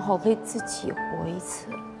好好为自己活一次。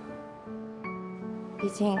毕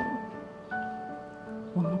竟，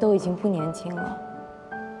我们都已经不年轻了。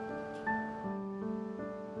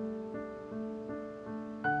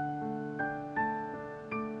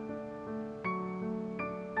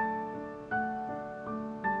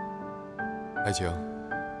爱情。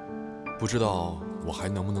不知道我还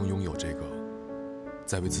能不能拥有这个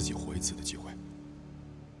再为自己活一次的机会。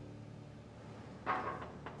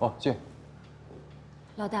哦，进。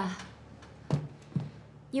老大，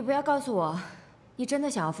你不要告诉我，你真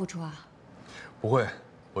的想要复出啊？不会，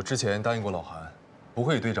我之前答应过老韩，不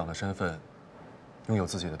会以队长的身份拥有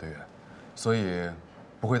自己的队员，所以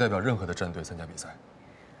不会代表任何的战队参加比赛。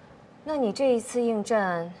那你这一次应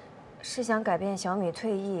战，是想改变小米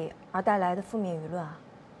退役而带来的负面舆论啊？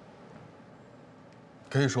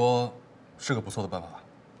可以说是个不错的办法吧。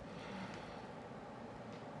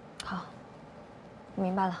好，我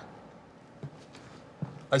明白了。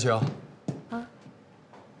爱情，啊，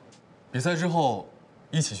比赛之后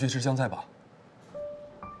一起去吃湘菜吧。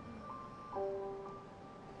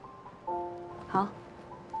好，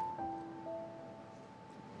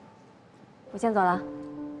我先走了。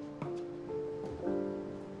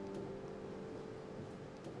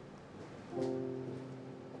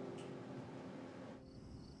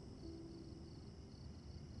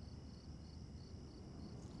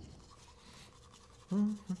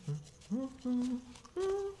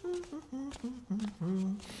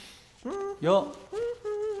哟，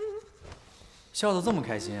笑得这么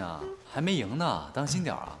开心啊？还没赢呢，当心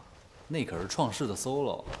点啊！那可是创世的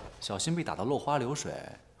solo， 小心被打得落花流水，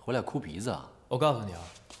回来哭鼻子啊！我告诉你啊，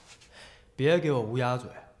别给我乌鸦嘴，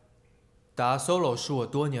打 solo 是我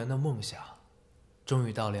多年的梦想，终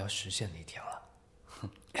于到了要实现的一天了。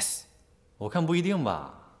Yes， 我看不一定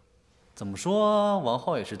吧。怎么说，王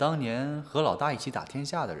浩也是当年和老大一起打天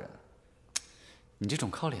下的人，你这种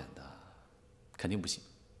靠脸的，肯定不行。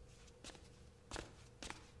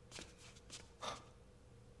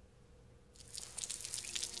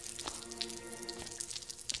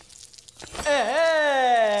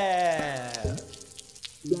哎，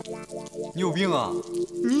你有病啊！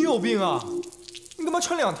你有病啊！你干嘛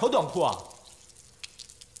穿2条短裤啊？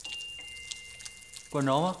管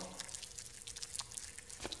着吗？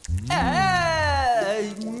哎，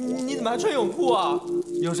你你们还穿泳裤啊？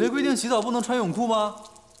有谁规定洗澡不能穿泳裤吗？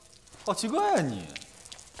好奇怪啊你！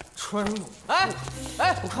穿泳，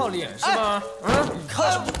哎，不靠脸是吗？你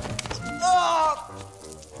看什么？啊！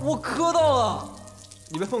我磕到了，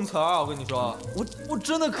你别碰瓷儿啊！我跟你说，我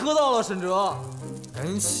真的磕到了，沈哲。赶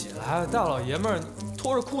紧起来，大老爷们儿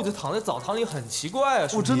拖着裤子躺在澡堂里很奇怪啊！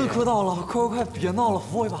我真的磕到了，快，别闹了，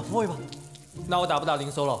扶我一把，扶我一把。那我打不打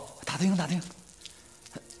零 solo？ 打听。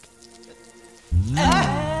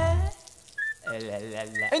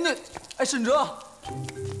哎，沈哲，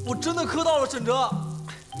我真的磕到了，沈哲。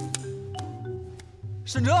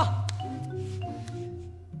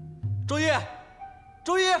周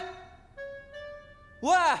一，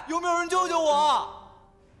喂，有没有人救救我？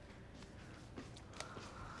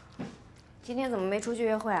今天怎么没出去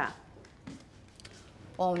约会啊？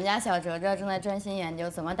我们家小哲哲正在专心研究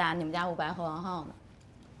怎么打你们家伍佰和王浩呢。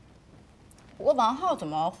不过王浩怎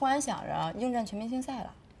么忽然想着应战全明星赛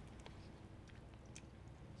了？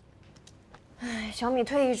哎，小米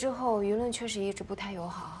退役之后，舆论确实一直不太友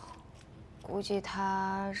好，估计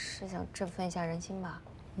他是想振奋一下人心吧。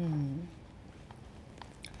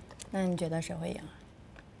那你觉得谁会赢啊？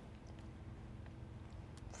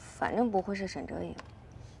反正不会是沈哲赢。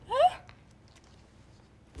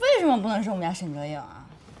为什么不能是我们家沈哲赢啊？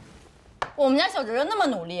我们家小哲哲那么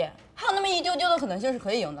努力，还有那么一丢丢的可能性是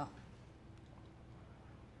可以赢的。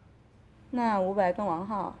那伍佰跟王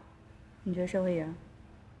浩，你觉得谁会赢？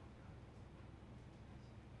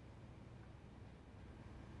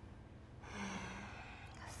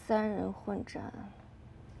三人混战，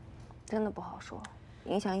真的不好说，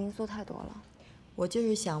影响因素太多了。我就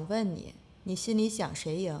是想问你，你心里想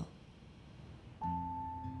谁赢？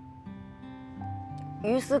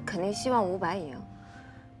于私肯定希望伍佰赢，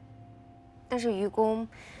但是于公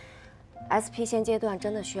SP 现阶段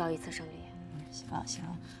真的需要一次胜利。行，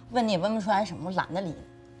问你也问不出来什么，我懒得理你。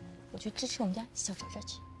我去支持我们家小哲哲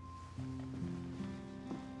去。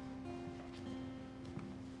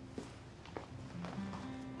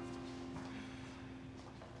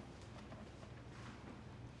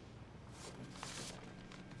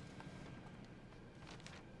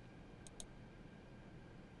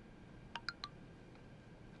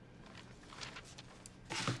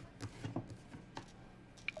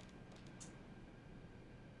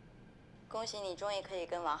恭喜你终于可以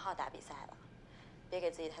跟王浩打比赛了，别给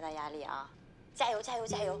自己太大压力啊！加油！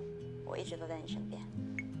我一直都在你身边。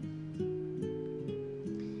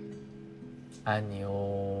爱你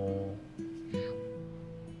哦。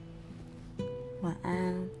晚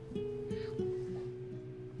安。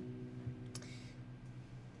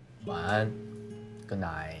晚安 ，Good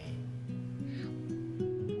night。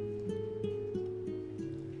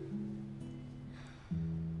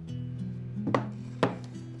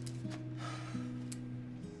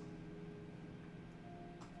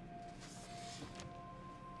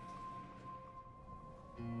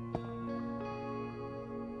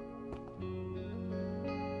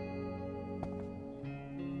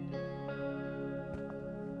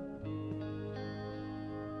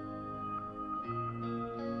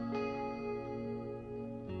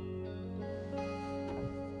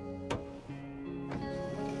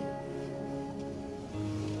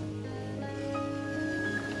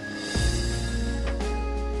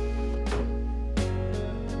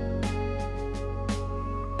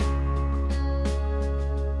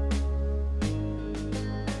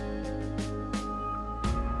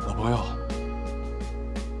朋友，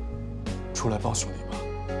出来抱兄弟吧。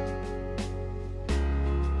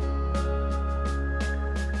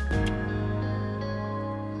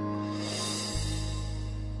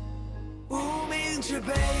无名之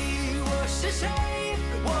辈，我是谁？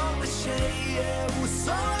忘了谁也无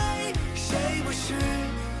所谓。谁不是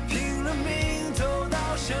拼了命走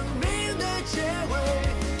到生命的结尾？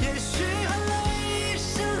也许很累，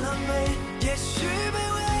是狼狈，也许卑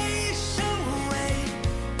微，是无畏，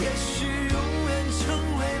也许永远成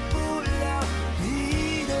为不了你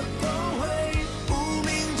的光辉。无名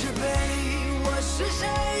之辈，我是谁？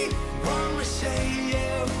忘了谁也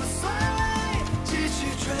无所谓，继续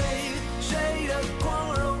追，追的光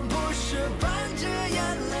荣不是伴着眼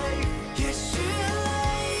泪。也许很累，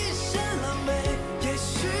是狼狈，也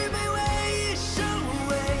许卑微，是无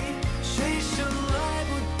畏，谁生来不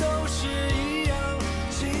都是一样？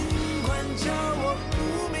尽管叫我无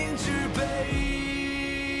名之辈。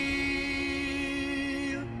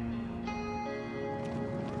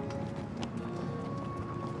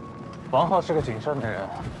王浩是个谨慎的人，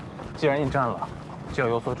既然应战了，就要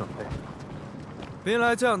有所准备。兵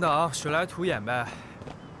来将挡，水来土掩呗。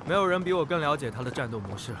没有人比我更了解他的战斗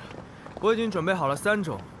模式，我已经准备好了3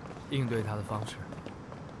种应对他的方式。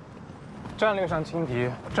战略上轻敌，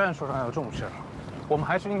战术上要重视。我们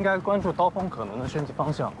还是应该关注刀锋可能的升级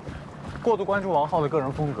方向。过度关注王浩的个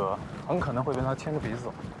人风格，很可能会被他牵着鼻子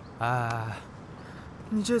走。哎，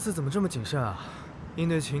你这次怎么这么谨慎啊？应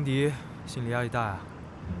对情敌，心理压力大呀。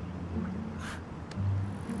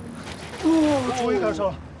终于赶上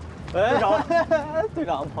了。队长，队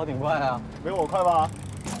长跑挺快啊。没有我快吧？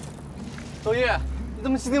周一，你怎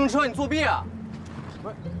么骑电动车？你作弊啊？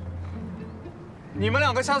你们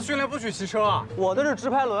两个下次训练不许骑车啊！我的是直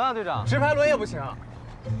排轮啊，队长。直排轮也不行。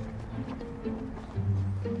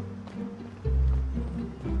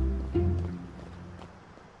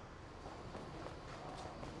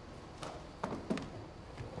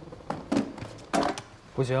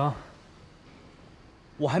不行，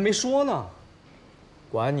我还没说呢。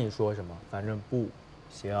管你说什么，反正不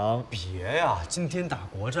行。别呀，今天打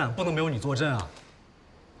国战，不能没有你坐镇啊。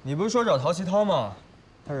你不是说找陶其涛吗？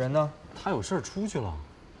他人呢？他有事出去了。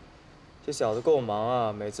这小子够忙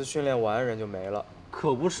啊，每次训练完人就没了。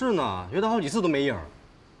可不是呢，约他好几次都没影儿。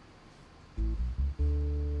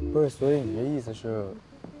不是，所以你这意思是，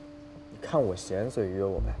你看我闲，所以约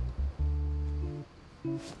我呗？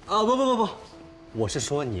啊不，我是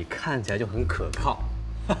说你看起来就很可靠。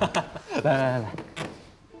来，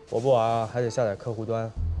我不玩啊，还得下载客户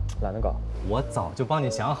端，懒得搞。我早就帮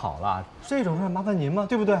你想好了，这种事麻烦您嘛，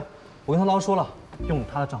对不对？我跟他老师说了，用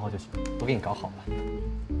他的账号就行，都给你搞好了。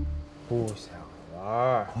不想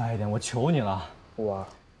玩，快一点，我求你了。不玩。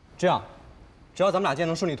这样，只要咱们俩今天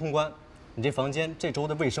能顺利通关，你这房间这周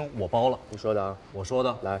的卫生我包了。你说的啊？我说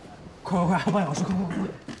的。来，快，半小时，快！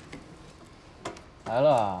来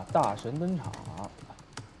了，大神登场。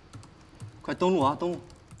快登录啊，登录！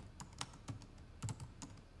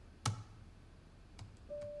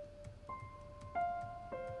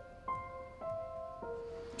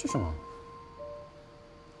这什么？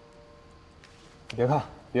你别看，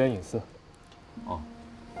别人隐私。哦。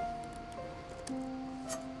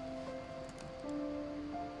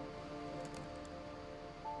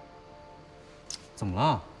怎么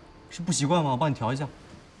了？是不习惯吗？我帮你调一下。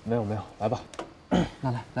没有，来吧。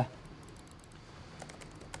那来。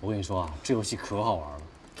我跟你说啊，这游戏可好玩了。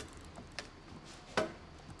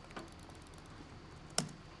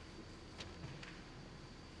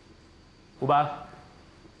500，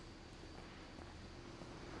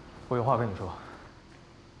我有话跟你说。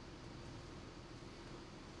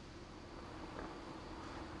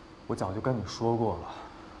我早就跟你说过了，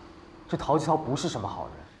这陶其涛不是什么好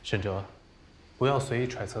人。沈哲，不要随意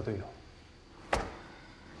揣测队友。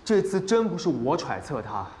这次真不是我揣测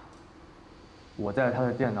他。我在他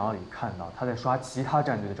的电脑里看到他在刷其他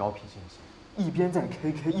战队的招聘信息，一边在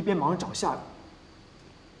KK， 一边忙着找下个。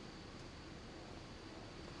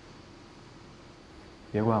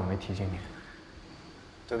别怪我没提醒你。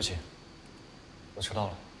对不起，我迟到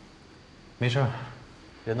了。没事，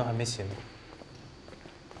人都还没醒。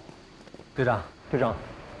队长，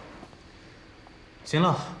行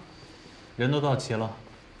了，人都到齐了，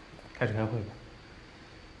开始开会吧。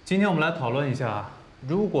今天我们来讨论一下。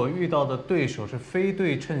如果遇到的对手是非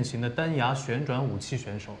对称型的单牙旋转武器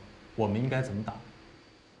选手，我们应该怎么打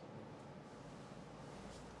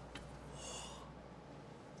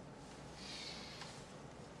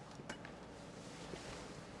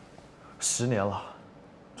？10年了，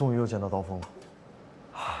终于又见到刀锋了。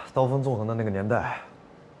刀锋纵横的那个年代，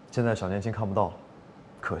现在小年轻看不到了，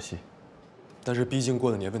可惜。但是毕竟过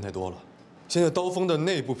的年份太多了，现在刀锋的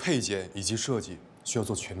内部配件以及设计需要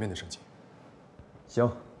做全面的升级。行，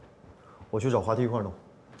我去找滑梯一块弄。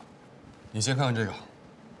你先看看这个。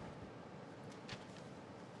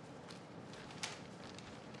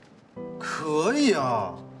可以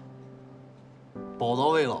啊，宝刀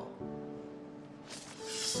未老。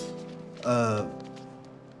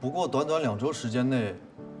不过短短2周时间内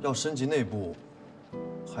要升级内部，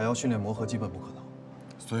还要训练磨合，基本不可能。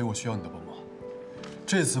所以我需要你的帮忙。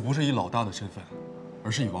这次不是以老大的身份，而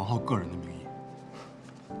是以王浩个人的名义，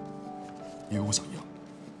因为我想赢。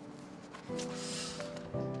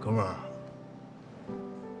哥们儿，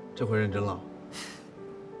这回认真了。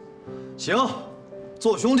行，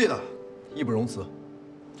做兄弟的，义不容辞。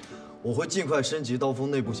我会尽快升级刀锋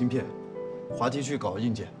内部芯片，滑梯去搞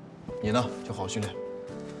硬件，你呢就好好训练。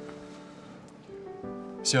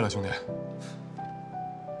谢了，兄弟。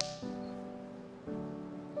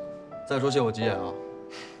再说谢我急眼啊！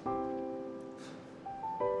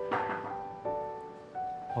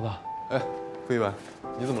老大，哎，顾一文，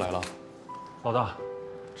你怎么来了？老大，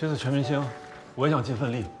这次全明星，我也想尽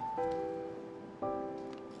份力。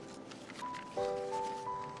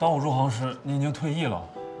当我入行时，你已经退役了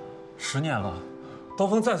，10年了，刀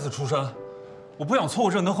锋再次出山，我不想错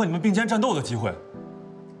过这能和你们并肩战斗的机会。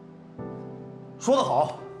说得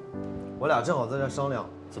好，我俩正好在这商量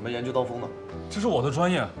怎么研究刀锋呢。这是我的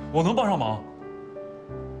专业，我能帮上忙。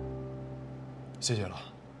谢谢了，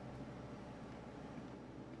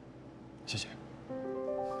谢谢。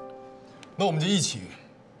那我们就一起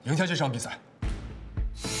赢下这场比赛。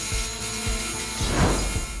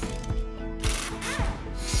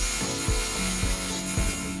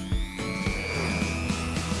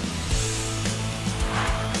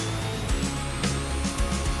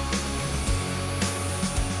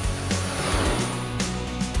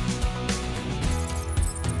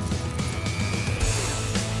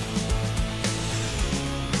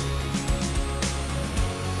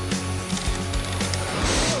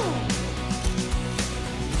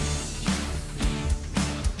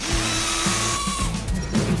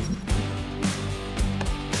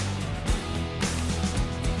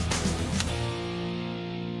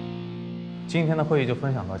 今天的会议就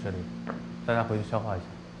分享到这里，大家回去消化一下。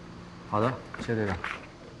好的，谢谢队长。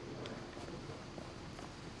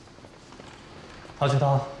陶奇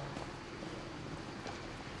涛，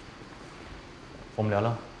我们聊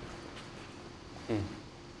聊。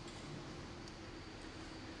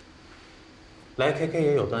来 KK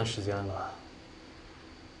也有段时间了，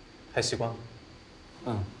还习惯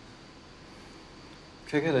吗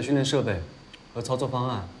KK 的训练设备和操作方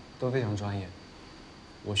案都非常专业，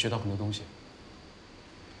我学到很多东西。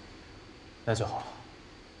 那就好。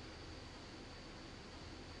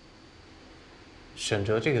沈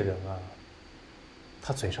哲这个人啊，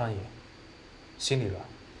他嘴上硬，心里软，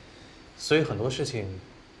所以很多事情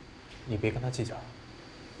你别跟他计较。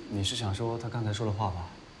你是想说他刚才说的话吧？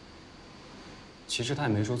其实他也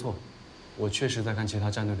没说错，我确实在看其他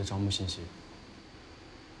战队的招募信息。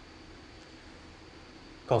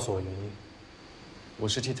告诉我原因。我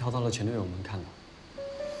是替涛涛的前队友们看的。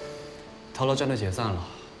涛涛战队解散了。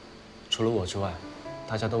 除了我之外，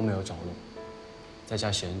大家都没有着落，在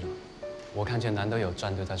家闲着。我看见难得有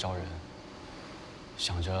战队在招人，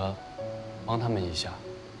想着帮他们一下，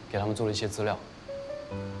给他们做了一些资料。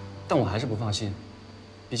但我还是不放心，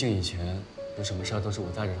毕竟以前有什么事儿都是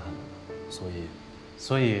我带着他们的，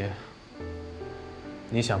所以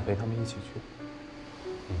你想陪他们一起去？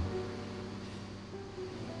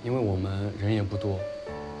因为我们人也不多，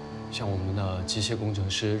像我们的机械工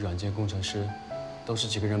程师、软件工程师。 都是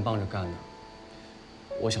几个人帮着干的，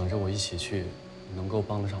我想着我一起去，能够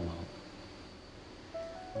帮得上忙。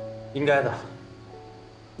应该的，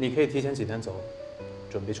你可以提前几天走，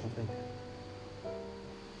准备充分一点。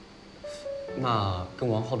那跟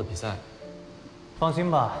王浩的比赛，放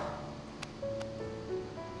心吧，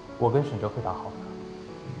我跟沈哲会打好的。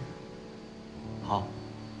好，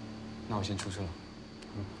那我先出去了。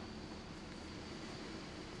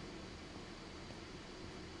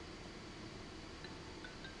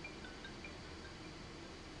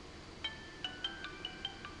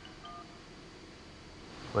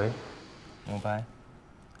 喂，母白，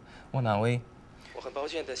我哪位？我很抱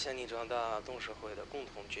歉地向你转达董事会的共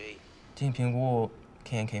同决议。经评估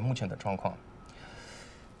KNK 目前的状况，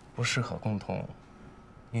不适合共同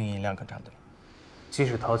运营2个战队。即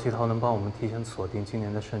使陶奇涛能帮我们提前锁定今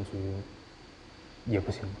年的胜局，也不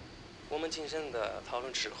行吗？我们谨慎地讨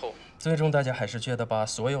论之后，最终大家还是觉得把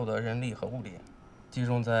所有的人力和物力集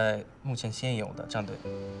中在目前现有的战队，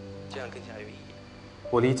这样更加有意义。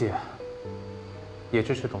我理解。 也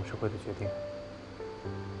支持董事会的决定。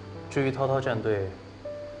至于涛涛战队，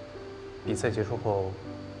比赛结束后，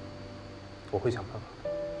我会想办法。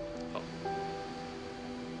好。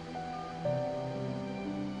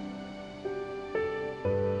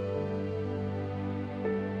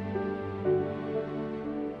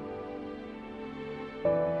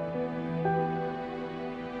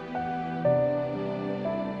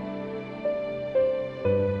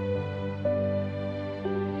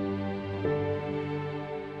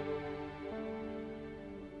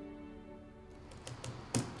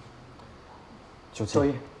周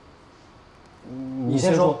一，你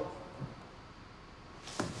先说。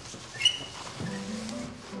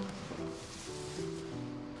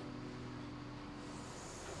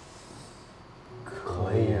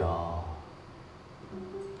可以啊。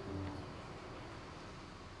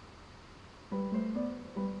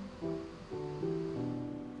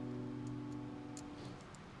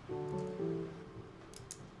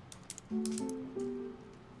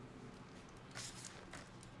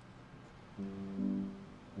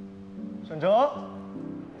沈哲，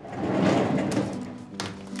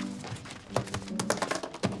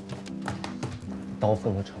刀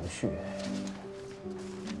锋的程序，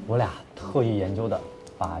我俩特意研究的，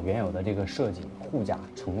把原有的这个设计、护甲、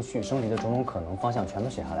程序、升级的种种可能方向全都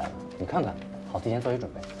写下来了。你看看，好提前做些准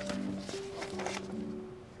备。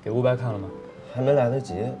给伍佰看了吗？还没来得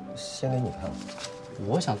及，先给你看了。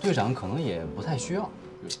我想队长可能也不太需要。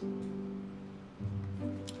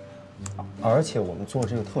而且我们做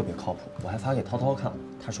这个特别靠谱，我还发给涛涛看了，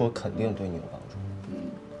他说肯定对你有帮助。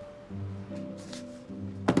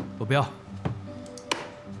我不要。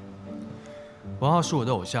王浩是我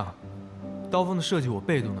的偶像，刀锋的设计我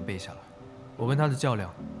被动的背下了，我跟他的较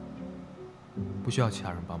量不需要其他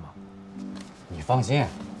人帮忙。你放心，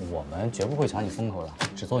我们绝不会抢你风头的，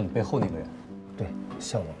只做你背后那个人。对，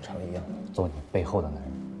像往常一样，做你背后的男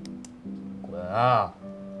人。滚啊！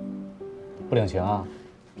不领情啊？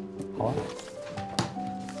好啊。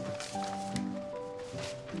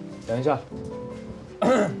等一下，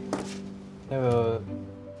那个，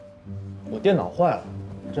我电脑坏了，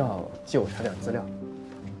正好借我查点资料，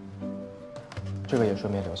这个也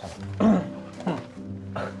顺便留下吧。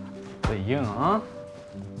嘴硬啊！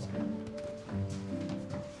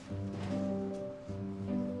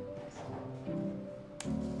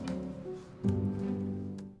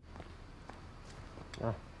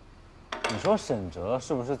你说沈哲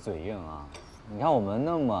是不是嘴硬啊？你看我们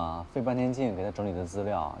那么费半天劲给他整理的资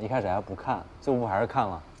料，一开始还不看，最后不还是看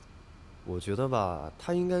了？我觉得吧，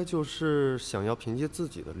他应该就是想要凭借自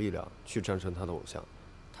己的力量去战胜他的偶像。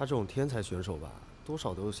他这种天才选手吧，多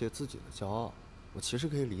少都有些自己的骄傲。我其实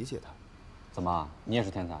可以理解他。怎么，你也是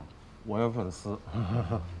天才？我有粉丝。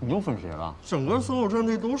你又粉谁了？整个所有战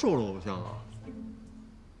队都是我的偶像啊！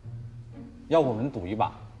要不我们赌一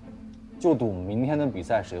把，就赌明天的比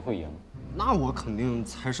赛谁会赢。那我肯定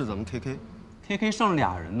猜是咱们 KK 剩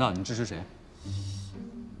俩人呢，你支持谁？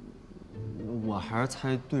我还是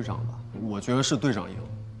猜队长吧，我觉得是队长赢。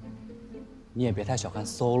你也别太小看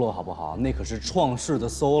solo 好不好？那可是创世的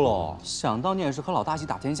solo， 想当年也是和老大一起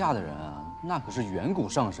打天下的人，那可是远古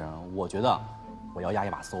上神。我觉得我要压一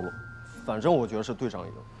把 solo。反正我觉得是队长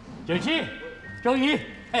赢。97，周一，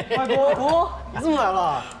外公，你怎么来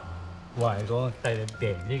了？外公带点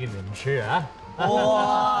点心给你们吃啊！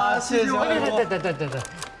哇，谢谢外公。对。哎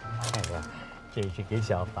呀，这是给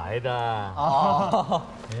小白的。哦。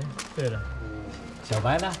哎，对了，小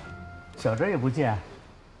白呢？小哲也不见。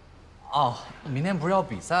哦，明天不是要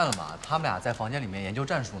比赛了吗？他们俩在房间里面研究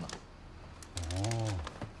战术呢。哦。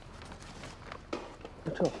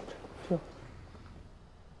这。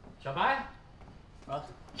小白，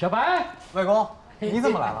小白，外公，你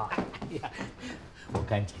怎么来了？我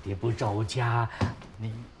看几天不着家，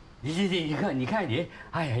你看你，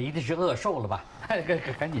哎呀，一定是饿瘦了吧？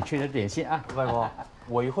赶紧吃点点心啊！外公，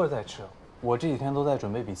我一会儿再吃。我这几天都在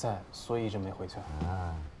准备比赛，所以一直没回去。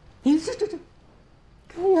啊，你这，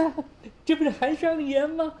看呀，这不是还上演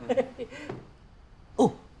吗？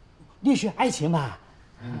哦，你是爱情吧？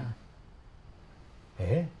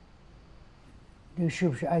哎，那是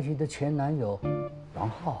不是爱情的前男友王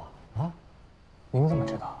浩啊？啊？您怎么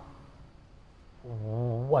知道？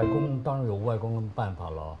外公当然有外公的办法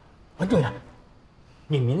了。啊，对了，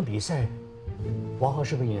你明天比赛，王浩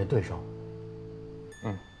是不是你的对手？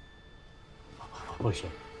嗯。不行，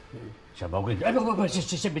小白，我跟你说，哎，不，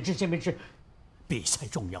先别吃，比赛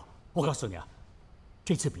重要。我告诉你啊，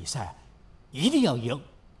这次比赛一定要赢。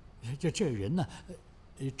这人呢，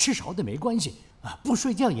吃少点没关系啊，不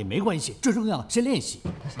睡觉也没关系，最重要是练习。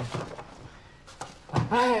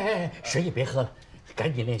哎，水也别喝了，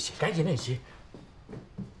赶紧练习。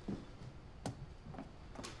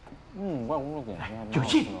外公的点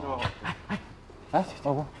心。97，哎，外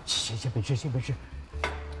公，先别吃。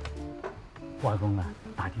外公啊，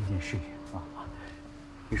打听一件事情啊，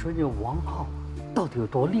你说这王浩到底有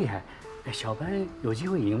多厉害？小白有机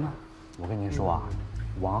会赢吗？我跟您说啊，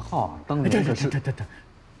王浩当年可是……等，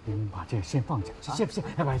你们把这个先放下，先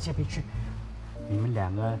别吃。你们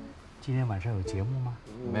两个今天晚上有节目吗？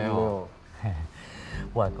没有。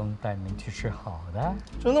外公带你们去吃好的。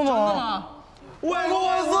真的吗？外公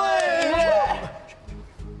万岁！